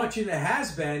as much as it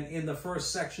has been in the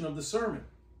first section of the sermon.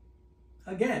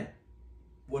 Again,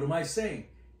 what am I saying?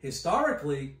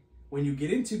 Historically, when you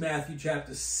get into Matthew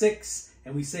chapter 6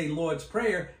 and we say Lord's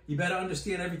Prayer, you better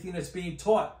understand everything that's being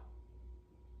taught.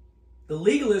 The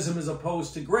legalism is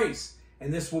opposed to grace,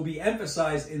 and this will be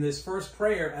emphasized in this first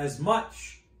prayer as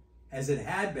much as it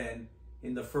had been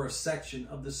in the first section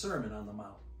of the Sermon on the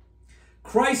Mount.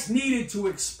 Christ needed to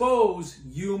expose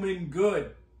human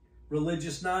good,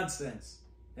 religious nonsense,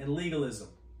 and legalism.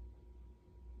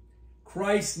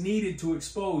 Christ needed to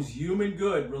expose human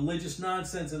good, religious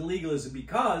nonsense, and legalism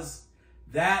because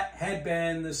that had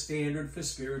been the standard for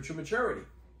spiritual maturity.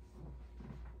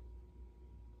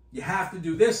 You have to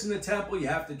do this in the temple. You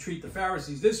have to treat the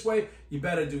Pharisees this way. You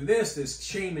better do this. There's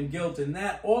shame and guilt in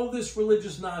that. All of this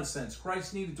religious nonsense.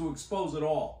 Christ needed to expose it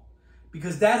all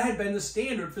because that had been the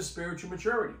standard for spiritual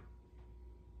maturity.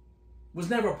 It was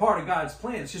never a part of God's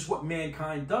plan. It's just what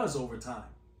mankind does over time.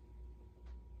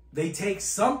 They take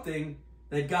something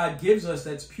that God gives us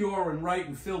that's pure and right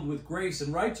and filled with grace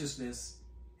and righteousness,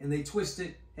 and they twist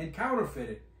it and counterfeit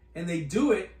it. And they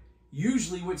do it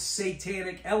usually with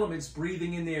satanic elements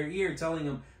breathing in their ear, telling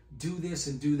them, do this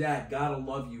and do that. God will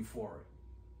love you for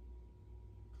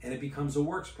it. And it becomes a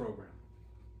works program.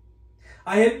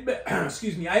 I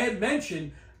had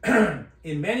mentioned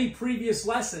in many previous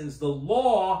lessons, the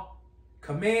law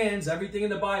commands, everything in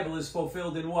the Bible is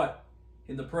fulfilled in what?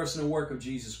 In the person and work of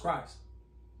Jesus Christ.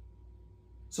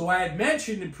 So I had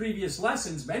mentioned in previous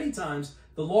lessons many times,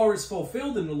 the law is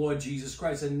fulfilled in the Lord Jesus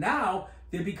Christ. And now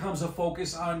there becomes a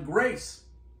focus on grace.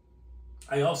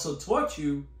 I also taught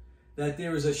you that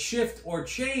there is a shift or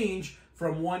change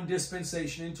from one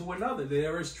dispensation into another.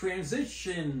 There is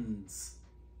transitions.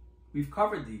 We've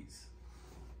covered these.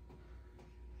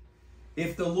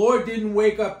 If the Lord didn't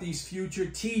wake up these future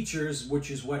teachers,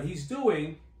 which is what he's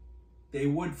doing, they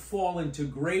would fall into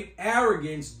great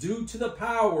arrogance due to the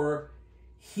power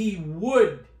he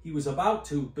was about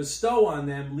to bestow on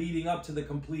them leading up to the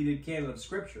completed canon of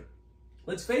Scripture.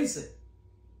 Let's face it.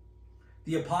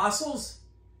 The apostles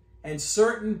and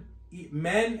certain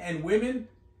men and women,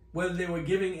 whether they were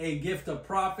giving a gift of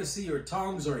prophecy or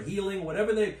tongues or healing,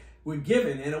 whatever they were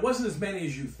given, and it wasn't as many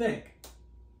as you think,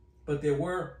 but there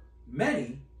were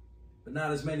many, but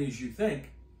not as many as you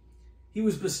think, he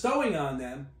was bestowing on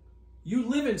them. You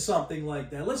live in something like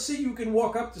that. Let's say you can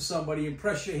walk up to somebody and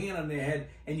press your hand on their head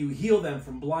and you heal them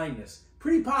from blindness.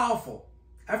 Pretty powerful.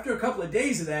 After a couple of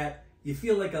days of that, you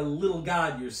feel like a little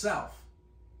God yourself.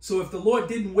 So if the Lord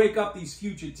didn't wake up these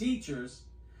future teachers,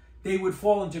 they would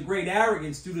fall into great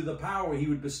arrogance due to the power he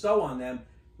would bestow on them,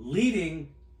 leading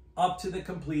up to the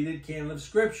completed canon of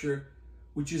Scripture,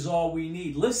 which is all we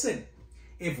need. Listen,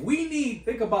 if we need,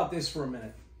 think about this for a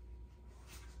minute,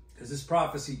 because this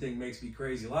prophecy thing makes me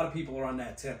crazy. A lot of people are on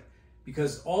that tip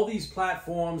because all these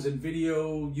platforms and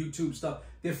video, YouTube stuff,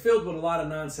 they're filled with a lot of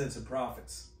nonsense and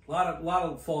prophets, a lot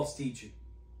of false teaching.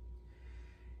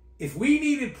 If we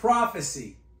needed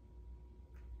prophecy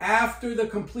after the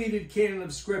completed canon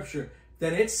of Scripture,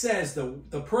 then it says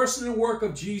the person and work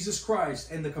of Jesus Christ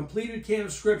and the completed canon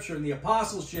of Scripture and the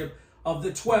apostleship of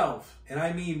the 12, and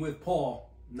I mean with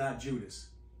Paul, not Judas,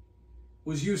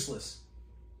 was useless.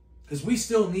 Because we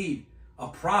still need a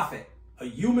prophet, a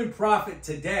human prophet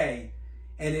today.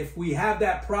 And if we have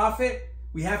that prophet,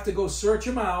 we have to go search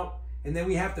him out. And then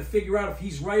we have to figure out if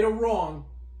he's right or wrong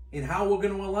and how we're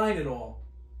going to align it all.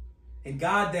 And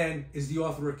God then is the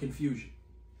author of confusion.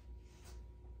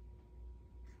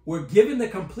 We're given the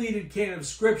completed canon of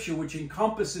Scripture, which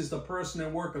encompasses the person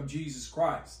and work of Jesus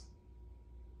Christ.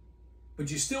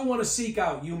 But you still want to seek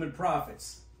out human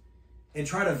prophets and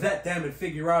try to vet them and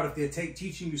figure out if they're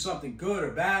teaching you something good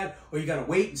or bad, or you got to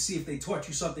wait and see if they taught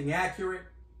you something accurate.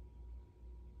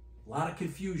 A lot of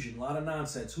confusion, a lot of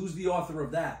nonsense. Who's the author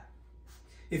of that?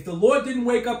 If the Lord didn't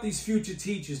wake up these future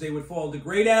teachers, they would fall into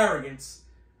great arrogance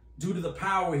due to the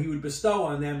power he would bestow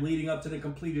on them leading up to the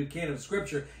completed canon of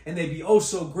Scripture, and they'd be oh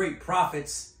so great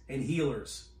prophets and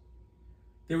healers.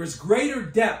 There is greater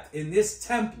depth in this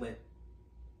template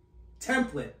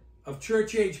of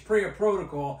church age prayer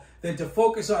protocol than to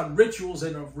focus on rituals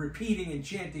and of repeating and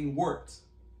chanting words.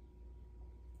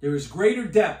 There is greater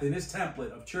depth in this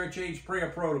template of church age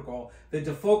prayer protocol than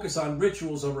to focus on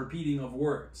rituals or repeating of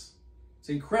words. It's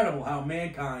incredible how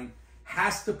mankind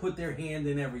has to put their hand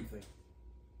in everything.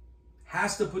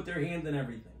 Has to put their hand in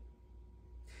everything.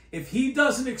 If he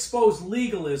doesn't expose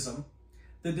legalism,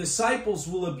 the disciples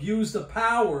will abuse the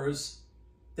powers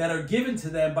that are given to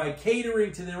them by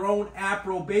catering to their own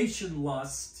approbation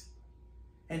lust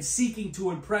and seeking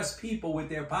to impress people with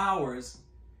their powers,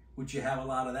 which you have a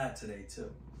lot of that today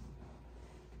too.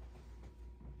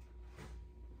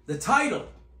 The title,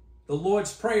 the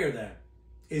Lord's Prayer, then,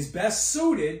 is best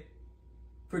suited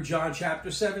for John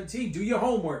chapter 17. Do your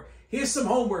homework. Here's some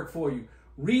homework for you.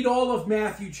 Read all of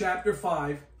Matthew chapter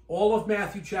 5, all of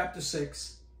Matthew chapter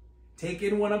 6. Take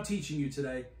in what I'm teaching you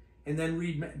today, and then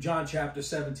read John chapter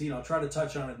 17. I'll try to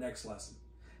touch on it next lesson.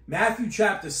 Matthew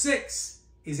chapter 6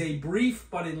 is a brief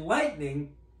but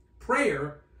enlightening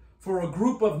prayer for a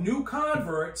group of new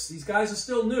converts. These guys are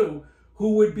still new,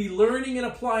 who would be learning and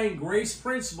applying grace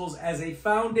principles as a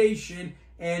foundation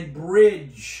and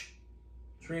bridge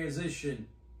transition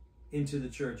into the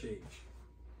church age.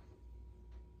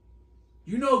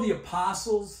 You know, the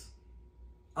apostles,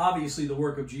 obviously the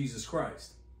work of Jesus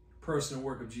Christ, personal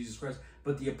work of Jesus Christ,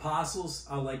 but the apostles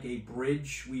are like a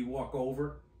bridge we walk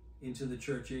over into the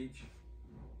church age.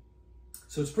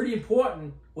 So it's pretty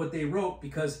important what they wrote,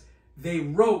 because they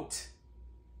wrote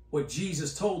what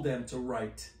Jesus told them to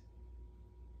write.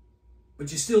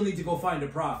 But you still need to go find a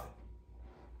prophet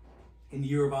in the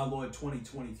year of our Lord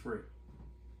 2023.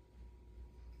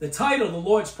 The title, the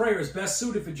Lord's Prayer, is best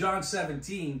suited for John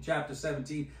 17, chapter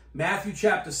 17. Matthew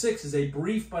chapter 6 is a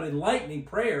brief but enlightening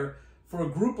prayer for a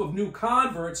group of new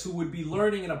converts who would be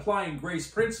learning and applying grace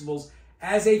principles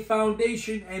as a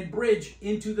foundation and bridge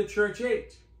into the church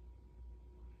age.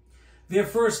 Their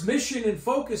first mission and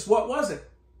focus, what was it?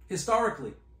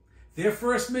 Historically, their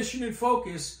first mission and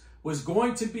focus was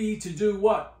going to be to do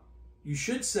what? You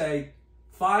should say,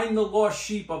 find the lost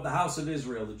sheep of the house of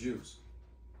Israel, the Jews.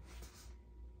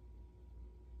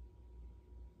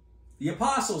 The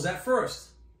apostles at first,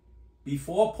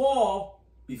 before Paul,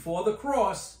 before the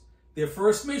cross, their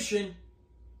first mission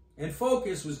and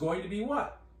focus was going to be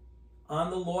what? On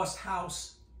the lost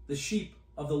house, the sheep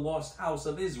of the lost house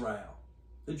of Israel,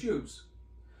 the Jews.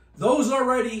 Those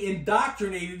already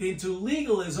indoctrinated into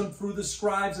legalism through the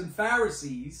scribes and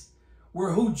Pharisees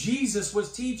were who Jesus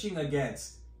was teaching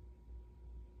against.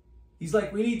 He's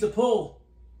like, we need to pull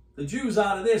the Jews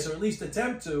out of this, or at least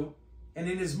attempt to. And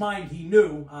in his mind, he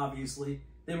knew, obviously,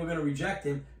 they were going to reject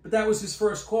him. But that was his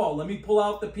first call. Let me pull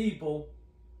out the people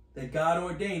that God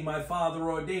ordained, my Father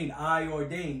ordained, I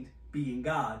ordained, being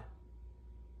God,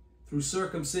 through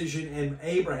circumcision and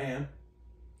Abraham,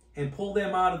 and pull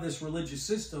them out of this religious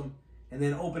system and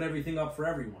then open everything up for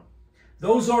everyone.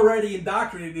 Those already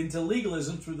indoctrinated into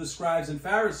legalism through the scribes and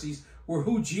Pharisees were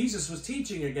who Jesus was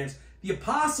teaching against. The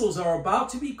apostles are about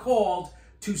to be called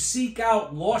to seek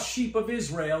out lost sheep of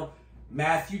Israel.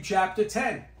 Matthew chapter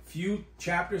 10, few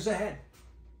chapters ahead.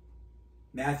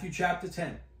 Matthew chapter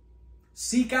 10.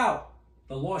 Seek out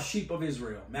the lost sheep of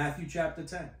Israel. Matthew chapter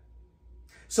 10.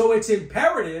 So it's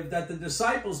imperative that the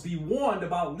disciples be warned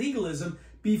about legalism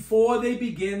before they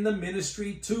begin the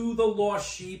ministry to the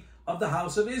lost sheep of the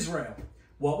house of Israel.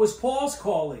 What was Paul's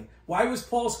calling? Why was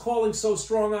Paul's calling so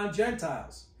strong on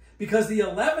Gentiles? Because the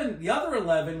other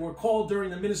 11 were called during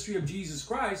the ministry of Jesus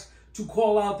Christ to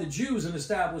call out the Jews and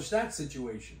establish that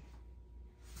situation.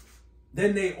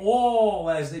 Then they all,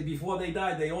 before they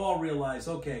died, they all realized,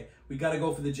 okay, we got to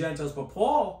go for the Gentiles. But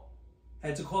Paul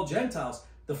had to call Gentiles.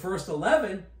 The first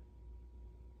 11,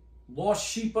 lost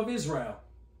sheep of Israel.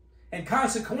 And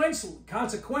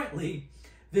consequently,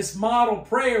 this model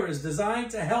prayer is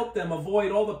designed to help them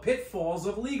avoid all the pitfalls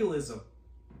of legalism.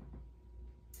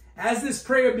 As this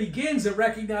prayer begins, it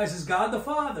recognizes God the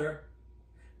Father.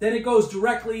 Then it goes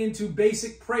directly into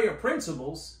basic prayer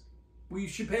principles we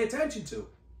should pay attention to.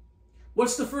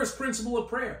 What's the first principle of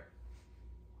prayer?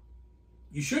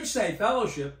 You should say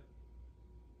fellowship.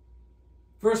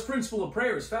 First principle of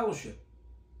prayer is fellowship.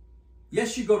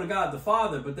 Yes, you go to God the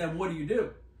Father, but then what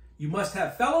do? You must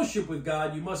have fellowship with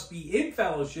God. You must be in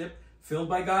fellowship, filled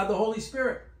by God the Holy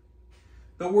Spirit.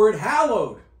 The word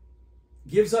hallowed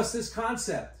gives us this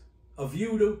concept of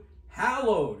you to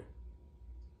hallowed.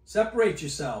 Separate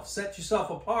yourself. Set yourself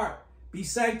apart. Be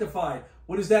sanctified.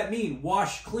 What does that mean?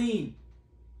 Wash clean.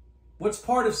 What's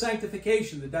part of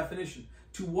sanctification? The definition.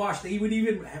 To wash. They would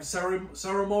even have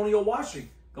ceremonial washing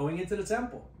going into the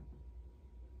temple.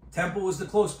 Temple was the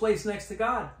close place next to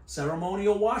God.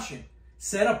 Ceremonial washing.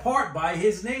 Set apart by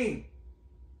his name.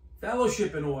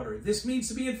 Fellowship in order. This means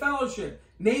to be in fellowship.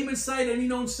 Name and cite any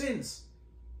known sins.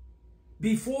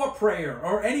 Before prayer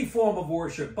or any form of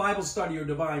worship, Bible study or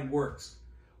divine works.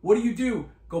 What do?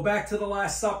 Go back to the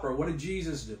Last Supper. What did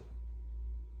Jesus do?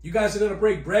 You guys are going to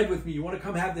break bread with me. You want to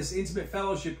come have this intimate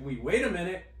fellowship with me. Wait a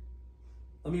minute.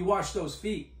 Let me wash those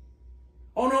feet.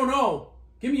 Oh, no.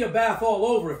 Give me a bath all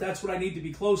over if that's what I need to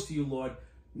be close to you, Lord.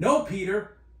 No,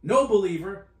 Peter. No,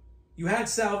 believer. You had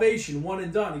salvation, one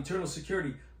and done, eternal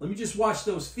security. Let me just wash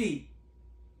those feet.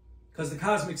 Because the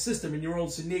cosmic system and your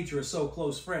old sin nature are so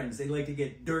close friends. They like to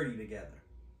get dirty together.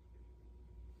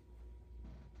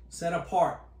 Set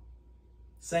apart.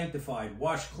 Sanctified.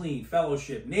 Wash clean.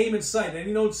 Fellowship. Name and cite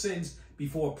any known sins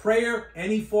before prayer,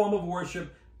 any form of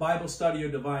worship, Bible study, or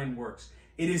divine works.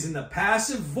 It is in the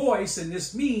passive voice, and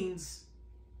this means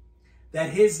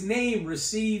that his name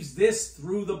receives this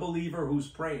through the believer who's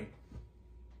praying.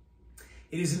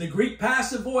 It is in the Greek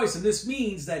passive voice, and this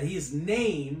means that his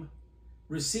name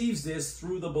receives this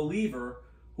through the believer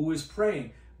who is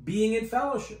praying, being in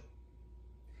fellowship.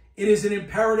 It is an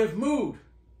imperative mood.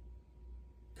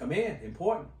 Command,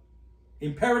 important.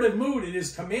 Imperative mood, it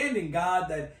is commanding God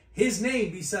that his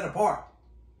name be set apart.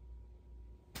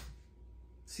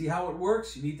 See how it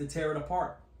works? You need to tear it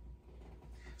apart.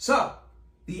 So,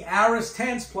 the aorist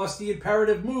tense plus the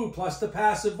imperative mood plus the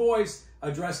passive voice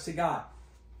addressed to God.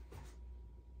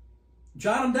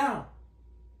 Jot them down.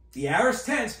 The aorist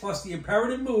tense plus the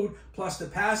imperative mood plus the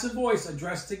passive voice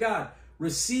addressed to God.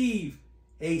 Receive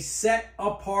a set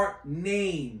apart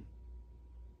name.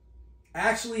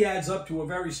 Actually adds up to a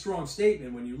very strong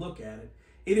statement when you look at it.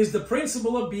 It is the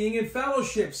principle of being in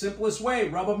fellowship. Simplest way.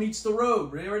 Rubber meets the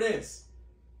road. There it is.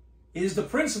 It is the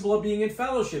principle of being in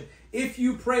fellowship. If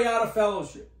you pray out of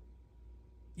fellowship,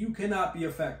 you cannot be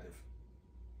effective.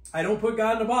 I don't put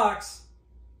God in a box.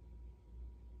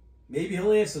 Maybe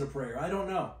he'll answer the prayer. I don't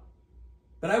know.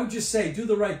 But I would just say, do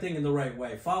the right thing in the right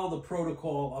way. Follow the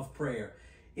protocol of prayer.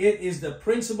 It is the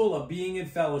principle of being in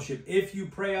fellowship. If you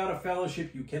pray out of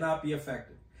fellowship, you cannot be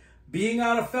effective. Being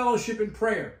out of fellowship in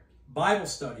prayer, Bible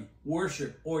study,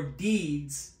 worship, or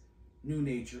deeds, new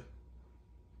nature,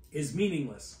 is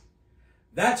meaningless.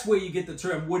 That's where you get the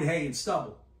term wood, hay, and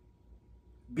stubble.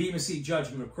 Bema Seat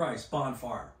Judgment of Christ,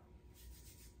 bonfire.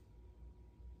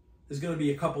 There's going to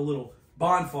be a couple little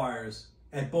bonfires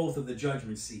at both of the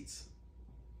judgment seats.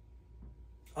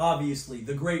 Obviously,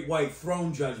 the great white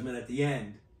throne judgment at the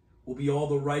end will be all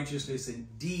the righteousness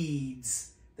and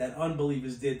deeds that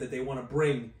unbelievers did that they want to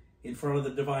bring in front of the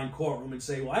divine courtroom and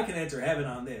say, well, I can enter heaven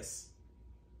on this.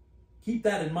 Keep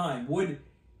that in mind. Wood,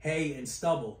 hay, and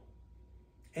stubble.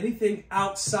 Anything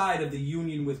outside of the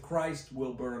union with Christ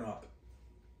will burn up.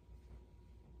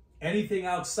 Anything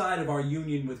outside of our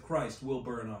union with Christ will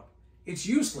burn up. It's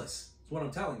useless. That's what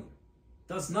I'm telling you.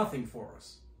 It does nothing for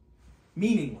us.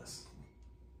 Meaningless.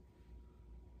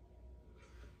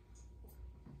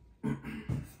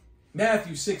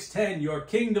 Matthew 6:10, your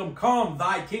kingdom come,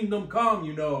 thy kingdom come,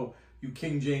 you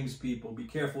King James people. Be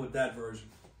careful with that version.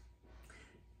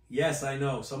 Yes, I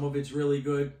know. Some of it's really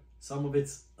good. Some of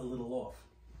it's a little off.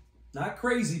 Not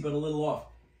crazy, but a little off.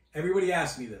 Everybody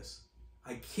asks me this.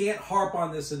 I can't harp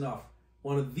on this enough.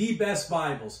 One of the best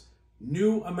Bibles,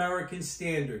 New American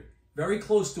Standard. Very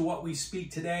close to what we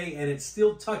speak today, and it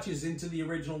still touches into the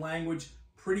original language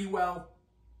pretty well.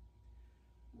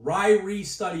 Ryrie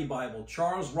Study Bible,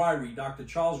 Charles Ryrie, Dr.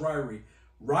 Charles Ryrie.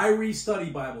 Ryrie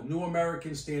Study Bible, New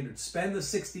American Standard. Spend the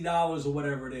 $60 or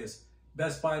whatever it is.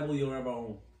 Best Bible you'll ever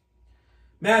own.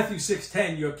 Matthew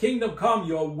 6:10, your kingdom come,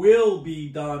 your will be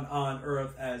done on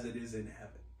earth as it is in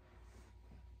heaven.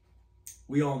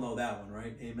 We all know that one,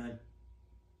 right? Amen.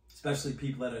 Especially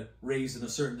people that are raised in a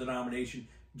certain denomination.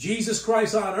 Jesus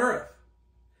Christ on earth.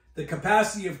 The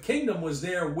capacity of kingdom was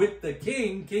there with the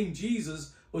king. King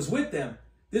Jesus was with them.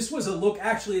 This was a look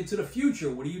actually into the future.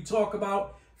 What do you talk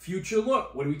about? Future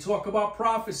look. What do we talk about?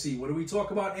 Prophecy. What do we talk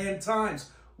about? End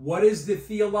times. What is the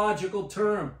theological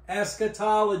term?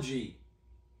 Eschatology.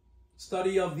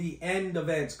 Study of the end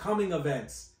events, coming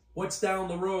events. What's down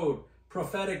the road?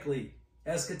 Prophetically.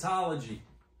 Eschatology.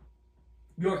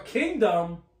 Your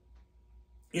kingdom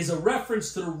is a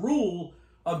reference to the rule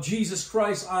of Jesus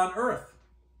Christ on earth.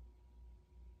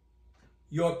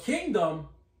 Your kingdom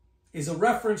is a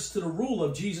reference to the rule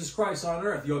of Jesus Christ on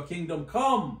earth. Your kingdom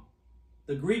come.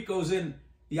 The Greek goes in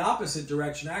the opposite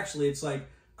direction. Actually, it's like,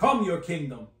 come your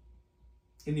kingdom.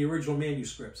 In the original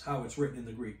manuscripts, how it's written in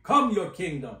the Greek. Come your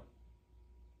kingdom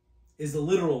is the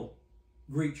literal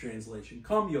Greek translation.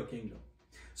 Come your kingdom.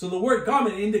 So the word come,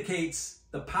 it indicates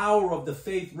the power of the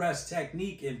faith rest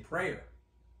technique in prayer.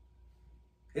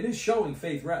 It is showing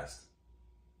faith rest.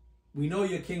 We know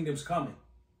your kingdom's coming.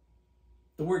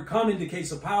 The word come indicates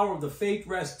the power of the faith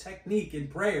rest technique in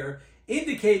prayer,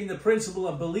 indicating the principle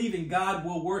of believing God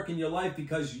will work in your life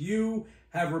because you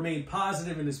have remained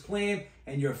positive in his plan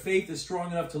and your faith is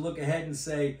strong enough to look ahead and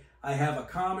say, I have a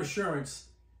calm assurance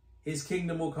his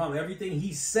kingdom will come. Everything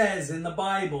he says in the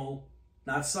Bible,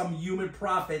 not some human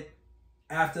prophet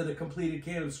after the completed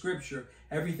canon of Scripture,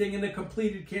 everything in the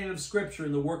completed canon of Scripture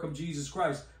in the work of Jesus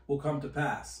Christ will come to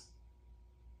pass.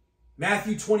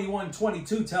 Matthew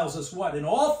 21:22 tells us what? In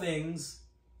all things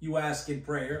you ask in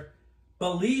prayer,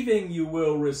 believing you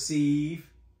will receive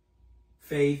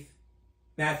faith.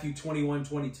 Matthew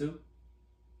 21:22.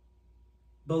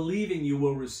 Believing you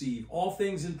will receive. All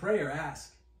things in prayer,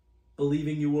 ask.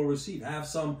 Believing you will receive. Have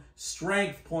some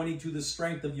strength pointing to the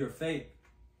strength of your faith.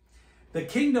 The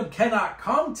kingdom cannot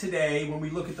come today when we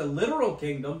look at the literal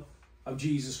kingdom of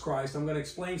Jesus Christ. I'm going to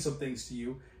explain some things to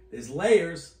you. There's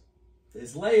layers.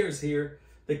 There's layers here.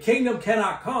 The kingdom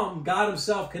cannot come. God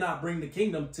himself cannot bring the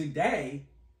kingdom today.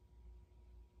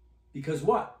 Because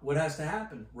what? What has to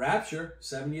happen? Rapture,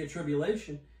 7-year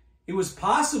tribulation. It was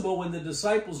possible when the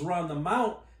disciples were on the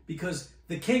mount because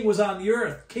the king was on the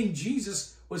earth. King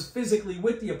Jesus was physically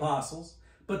with the apostles.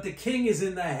 But the king is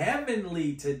in the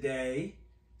heavenly today,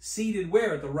 seated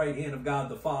where? At the right hand of God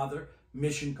the Father.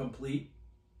 Mission complete.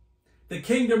 The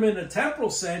kingdom in a temporal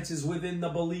sense is within the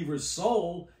believer's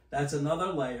soul. That's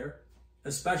another layer.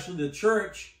 Especially the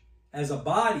church as a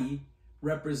body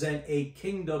represent a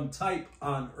kingdom type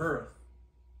on earth.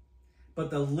 But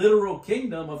the literal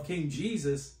kingdom of King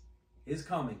Jesus is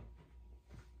coming.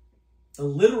 The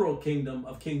literal kingdom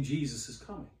of King Jesus is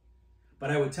coming. But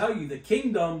I would tell you, the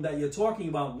kingdom that you're talking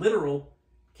about, literal,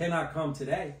 cannot come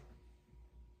today.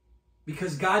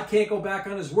 Because God can't go back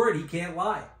on his word. He can't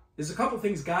lie. There's a couple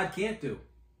things God can't do.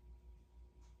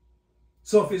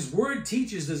 So if his word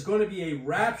teaches there's going to be a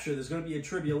rapture, there's going to be a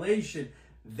tribulation,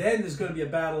 then there's going to be a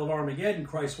battle of Armageddon.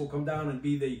 Christ will come down and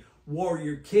be the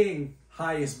warrior king,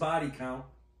 highest body count,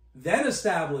 then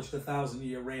establish the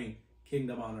 1,000-year reign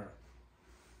kingdom on earth.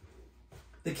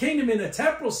 The kingdom in a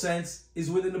temporal sense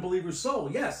is within the believer's soul,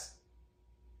 yes.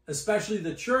 Especially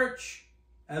the church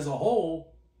as a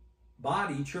whole,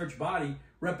 body, church body,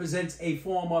 represents a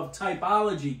form of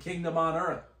typology, kingdom on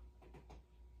earth.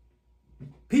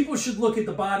 People should look at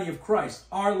the body of Christ,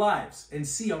 our lives, and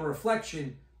see a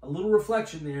reflection, a little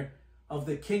reflection there of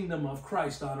the kingdom of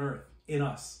Christ on earth in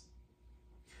us.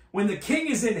 When the king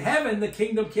is in heaven, the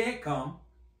kingdom can't come,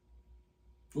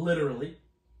 literally.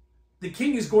 The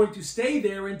king is going to stay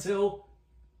there until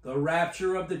the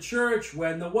rapture of the church,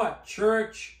 when the what?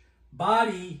 Church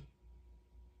body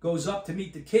goes up to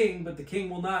meet the king, but the king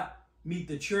will not meet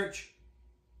the church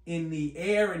in the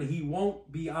air, and he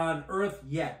won't be on earth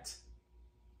yet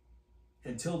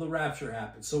until the rapture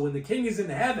happens. So when the king is in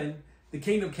heaven, the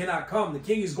kingdom cannot come. The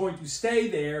king is going to stay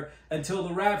there until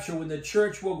the rapture, when the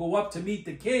church will go up to meet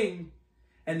the king,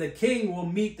 and the king will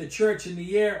meet the church in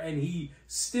the air, and he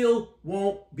still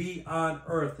won't be on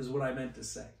earth, is what I meant to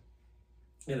say.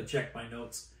 I gotta check my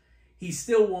notes. He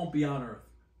still won't be on earth.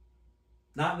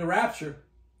 Not in the rapture.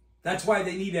 That's why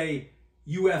they need a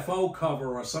UFO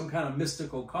cover or some kind of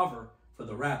mystical cover for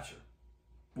the rapture.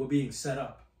 We're being set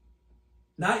up.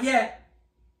 Not yet.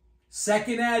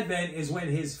 Second Advent is when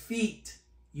his feet,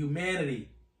 humanity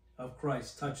of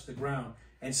Christ, touch the ground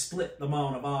and split the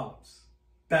Mount of Olives.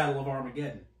 Battle of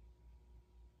Armageddon.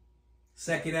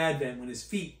 Second Advent, when his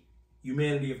feet,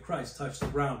 humanity of Christ, touch the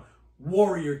ground.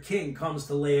 Warrior king comes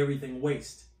to lay everything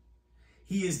waste.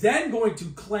 He is then going to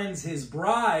cleanse his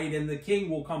bride, and the king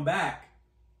will come back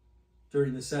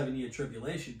during the 7-year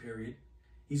tribulation period.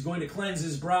 He's going to cleanse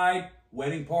his bride,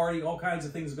 wedding party, all kinds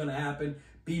of things are going to happen.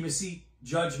 Bema seat,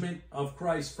 judgment of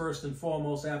Christ first and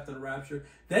foremost after the rapture.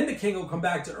 Then the king will come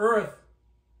back to earth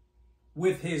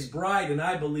with his bride, and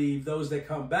I believe those that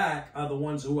come back are the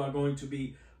ones who are going to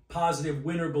be positive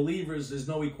winner believers. There's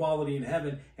no equality in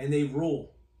heaven, and they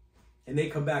rule. And they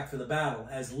come back for the battle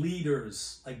as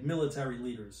leaders, like military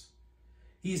leaders.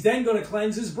 He's then going to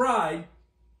cleanse his bride,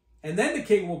 and then the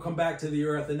king will come back to the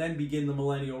earth and then begin the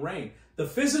millennial reign. The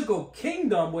physical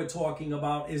kingdom we're talking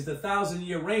about is the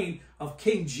 1,000-year reign of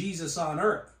King Jesus on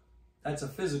earth. That's a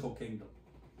physical kingdom.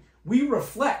 We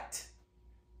reflect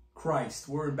Christ.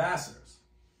 We're ambassadors.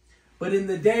 But in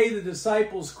the day the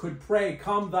disciples could pray,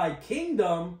 "Come thy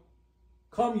kingdom,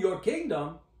 come your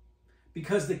kingdom,"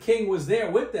 because the king was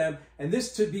there with them, and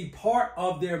this to be part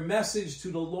of their message to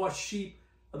the lost sheep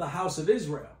of the house of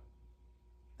Israel.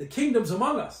 The kingdom's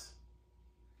among us.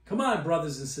 Come on,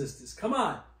 brothers and sisters. Come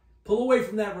on. Pull away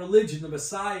from that religion. The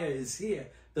Messiah is here.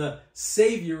 The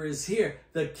Savior is here.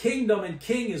 The kingdom and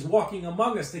king is walking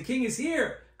among us. The king is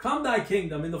here. Come thy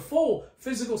kingdom, in the full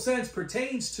physical sense,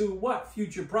 pertains to what?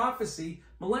 Future prophecy,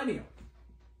 millennium.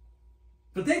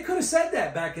 But they could have said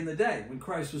that back in the day when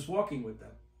Christ was walking with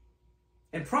them.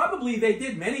 And probably they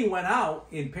did. Many went out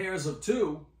in pairs of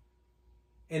two.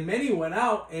 And many went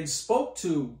out and spoke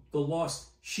to the lost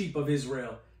sheep of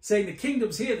Israel, saying, "The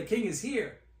kingdom's here, the king is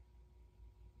here."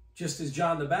 Just as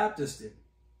John the Baptist did.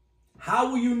 How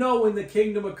will you know when the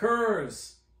kingdom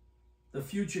occurs? The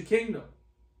future kingdom.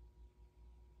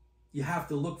 You have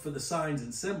to look for the signs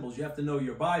and symbols. You have to know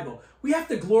your Bible. We have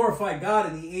to glorify God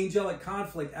in the angelic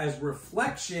conflict as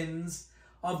reflections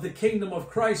of the kingdom of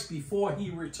Christ before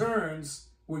he returns.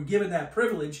 We're given that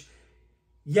privilege.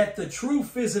 Yet the true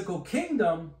physical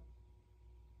kingdom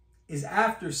is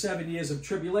after 7 years of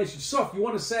tribulation. So if you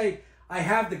want to say, "I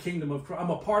have the kingdom of Christ, I'm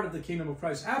a part of the kingdom of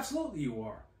Christ," absolutely you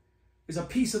are. There's a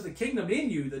piece of the kingdom in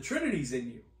you. The Trinity's in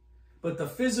you. But the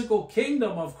physical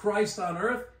kingdom of Christ on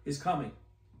earth is coming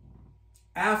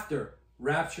after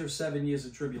rapture, 7 years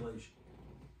of tribulation.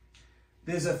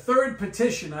 There's a third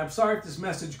petition. I'm sorry if this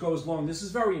message goes long. This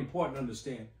is very important to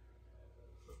understand.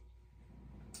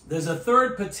 There's a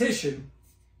third petition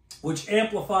which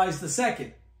amplifies the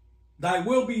second. Thy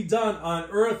will be done on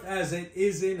earth as it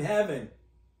is in heaven.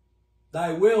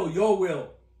 Thy will, your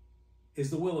will,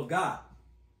 is the will of God.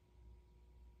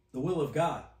 The will of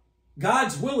God.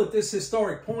 God's will at this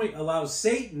historic point allows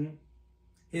Satan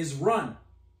his run.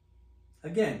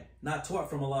 Again, not taught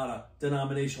from a lot of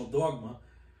denominational dogma.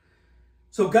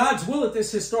 So God's will at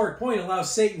this historic point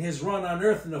allows Satan his run on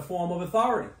earth in the form of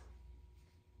authority.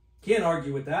 Can't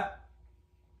argue with that.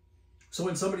 So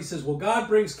when somebody says, "Well, God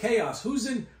brings chaos," who's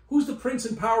the prince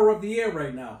and power of the air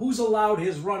right now? Who's allowed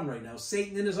his run right now?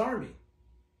 Satan and his army.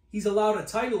 He's allowed a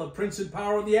title of prince and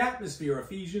power of the atmosphere,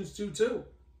 Ephesians 2:2.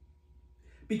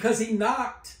 Because he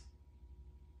knocked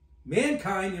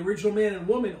mankind, the original man and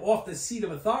woman, off the seat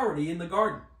of authority in the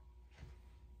garden.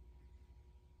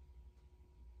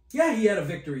 Yeah, he had a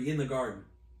victory in the garden.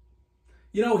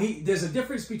 You know, there's a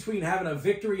difference between having a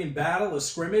victory in battle, a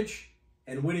scrimmage,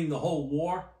 and winning the whole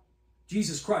war.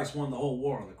 Jesus Christ won the whole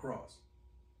war on the cross.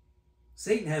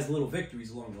 Satan has little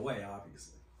victories along the way,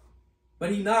 obviously.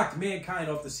 But he knocked mankind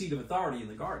off the seat of authority in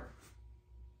the garden.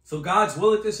 So God's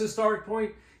will at this historic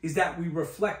point is that we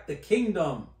reflect the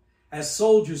kingdom as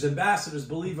soldiers, ambassadors,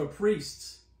 believer,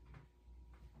 priests.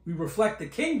 We reflect the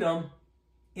kingdom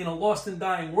in a lost and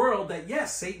dying world that,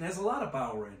 yes, Satan has a lot of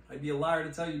power in. I'd be a liar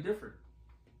to tell you different.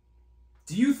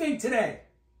 Do you think today,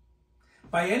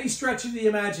 by any stretch of the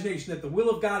imagination, that the will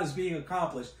of God is being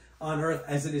accomplished on earth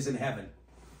as it is in heaven?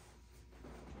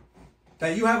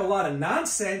 That you have a lot of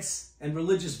nonsense and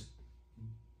religious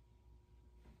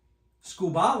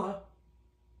skubala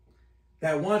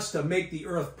that wants to make the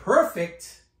earth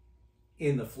perfect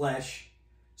in the flesh,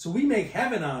 so we make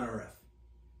heaven on earth,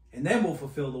 and then we'll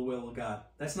fulfill the will of God.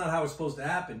 That's not how it's supposed to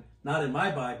happen. Not in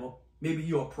my Bible. Maybe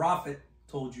your prophet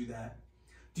told you that.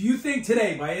 Do you think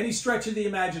today, by any stretch of the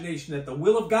imagination, that the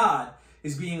will of God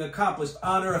is being accomplished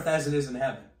on earth as it is in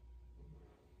heaven?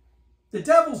 The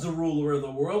devil's the ruler of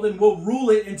the world and will rule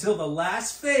it until the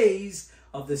last phase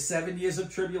of the 7 years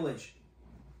of tribulation.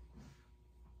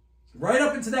 Right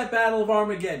up into that battle of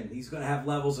Armageddon, he's going to have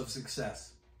levels of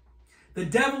success. The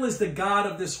devil is the god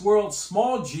of this world,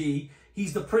 small g.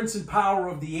 He's the prince and power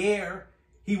of the air.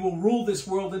 He will rule this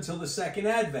world until the second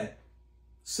advent.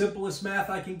 Simplest math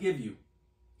I can give you.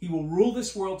 He will rule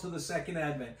this world to the second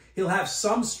advent. He'll have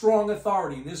some strong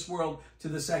authority in this world to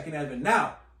the second advent.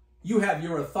 Now, you have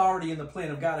your authority in the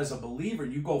plan of God as a believer.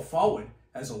 You go forward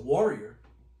as a warrior.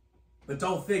 But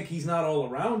don't think he's not all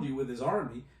around you with his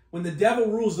army. When the devil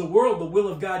rules the world, the will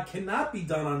of God cannot be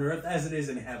done on earth as it is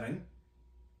in heaven.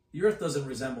 The earth doesn't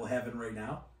resemble heaven right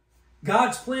now.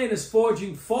 God's plan is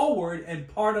forging forward, and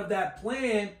part of that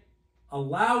plan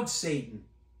allowed Satan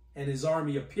and his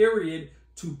army a period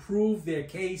to prove their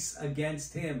case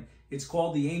against him. It's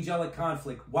called the angelic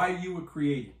conflict, why you were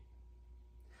created.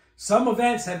 Some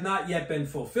events have not yet been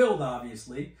fulfilled,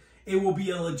 obviously. It will be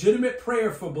a legitimate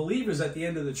prayer for believers at the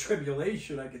end of the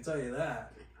tribulation, I can tell you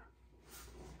that.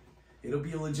 It'll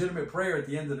be a legitimate prayer at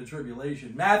the end of the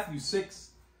tribulation. Matthew 6.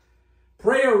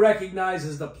 Prayer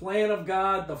recognizes the plan of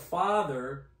God the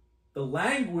Father. The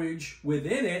language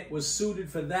within it was suited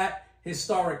for that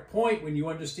historic point when you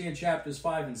understand chapters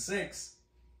 5 and 6.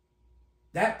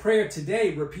 That prayer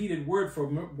today, repeated word for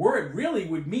word, really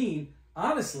would mean,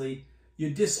 honestly,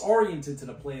 you're disoriented to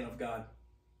the plan of God.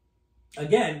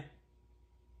 Again,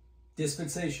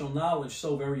 dispensational knowledge,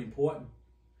 so very important.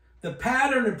 The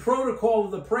pattern and protocol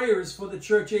of the prayers for the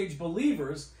church age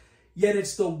believers, yet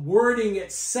it's the wording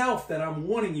itself that I'm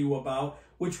warning you about,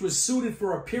 which was suited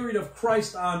for a period of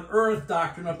Christ on earth,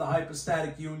 doctrine of the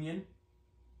hypostatic union,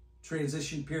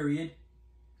 transition period,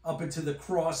 up into the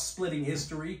cross splitting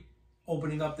history,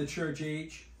 opening up the church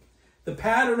age. The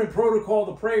pattern and protocol of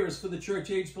the prayers for the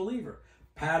church age believer.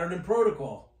 Pattern and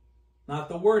protocol, not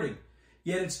the wording.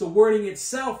 Yet it's the wording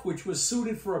itself which was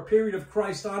suited for a period of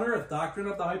Christ on earth, doctrine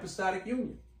of the hypostatic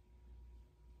union.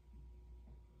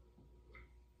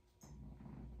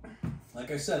 Like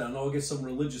I said, I know I'll get some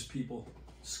religious people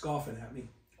scoffing at me.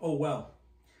 Oh well.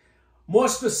 More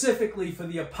specifically, for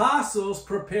the apostles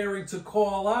preparing to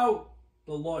call out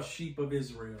the lost sheep of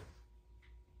Israel.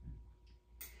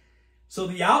 So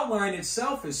the outline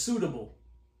itself is suitable.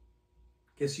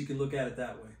 Guess you can look at it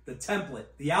that way. The template,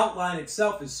 the outline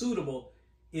itself is suitable.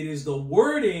 It is the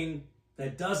wording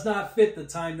that does not fit the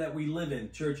time that we live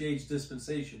in, church age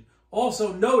dispensation.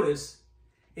 Also notice,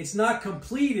 it's not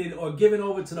completed or given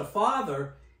over to the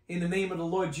Father in the name of the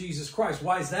Lord Jesus Christ.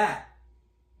 Why is that?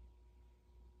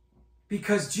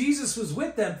 Because Jesus was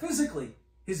with them physically.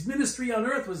 His ministry on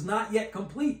earth was not yet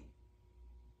complete.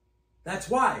 That's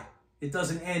why it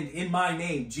doesn't end in my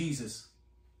name, Jesus.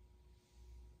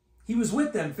 He was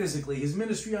with them physically. His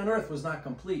ministry on earth was not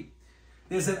complete.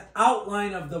 There's an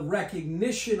outline of the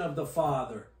recognition of the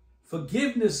Father,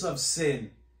 forgiveness of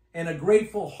sin, and a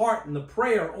grateful heart in the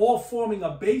prayer, all forming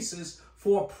a basis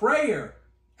for prayer.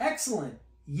 Excellent.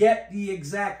 Yet the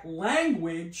exact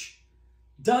language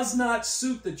does not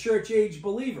suit the church age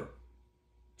believer.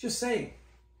 Just saying.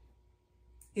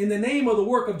 In the name of the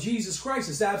work of Jesus Christ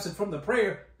is absent from the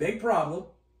prayer. Big problem.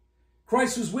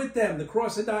 Christ was with them. The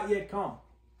cross had not yet come.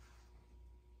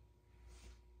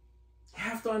 You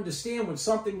have to understand when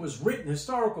something was written,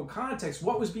 historical context,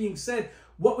 what was being said,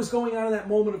 what was going on in that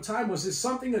moment of time. Was this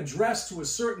something addressed to a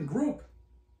certain group?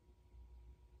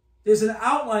 There's an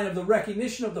outline of the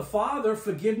recognition of the Father,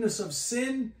 forgiveness of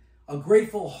sin, a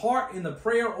grateful heart in the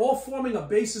prayer, all forming a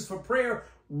basis for prayer.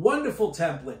 Wonderful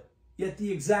template. Yet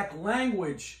the exact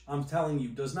language, I'm telling you,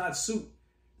 does not suit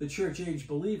the church age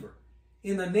believer.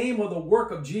 In the name of the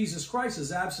work of Jesus Christ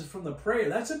is absent from the prayer.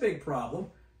 That's a big problem.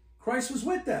 Christ was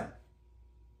with them.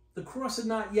 The cross had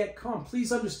not yet come.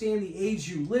 Please understand the age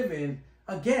you live in.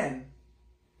 Again,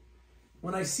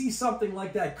 when I see something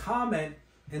like that comment,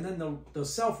 and then the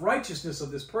self-righteousness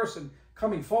of this person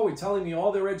coming forward, telling me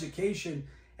all their education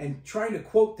and trying to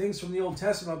quote things from the Old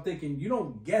Testament, I'm thinking, you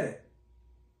don't get it.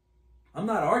 I'm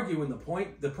not arguing the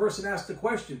point. The person asked the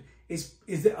question,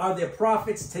 are there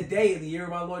prophets today in the year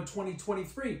of our Lord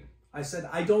 2023? I said,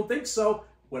 I don't think so.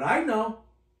 What I know,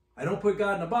 I don't put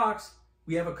God in a box.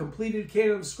 We have a completed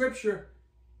canon of Scripture,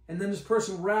 and then this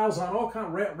person rallies on all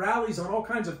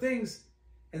kinds of things,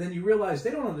 and then you realize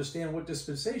they don't understand what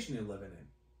dispensation they're living in.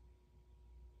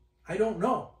 I don't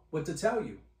know what to tell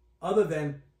you, other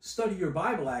than study your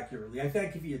Bible accurately. I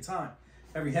thank you for your time.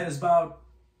 Every head is bowed,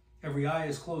 every eye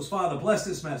is closed. Father, bless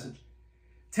this message.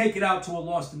 Take it out to a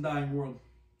lost and dying world.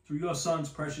 Through your Son's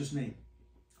precious name,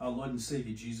 our Lord and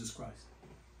Savior, Jesus Christ.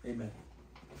 Amen.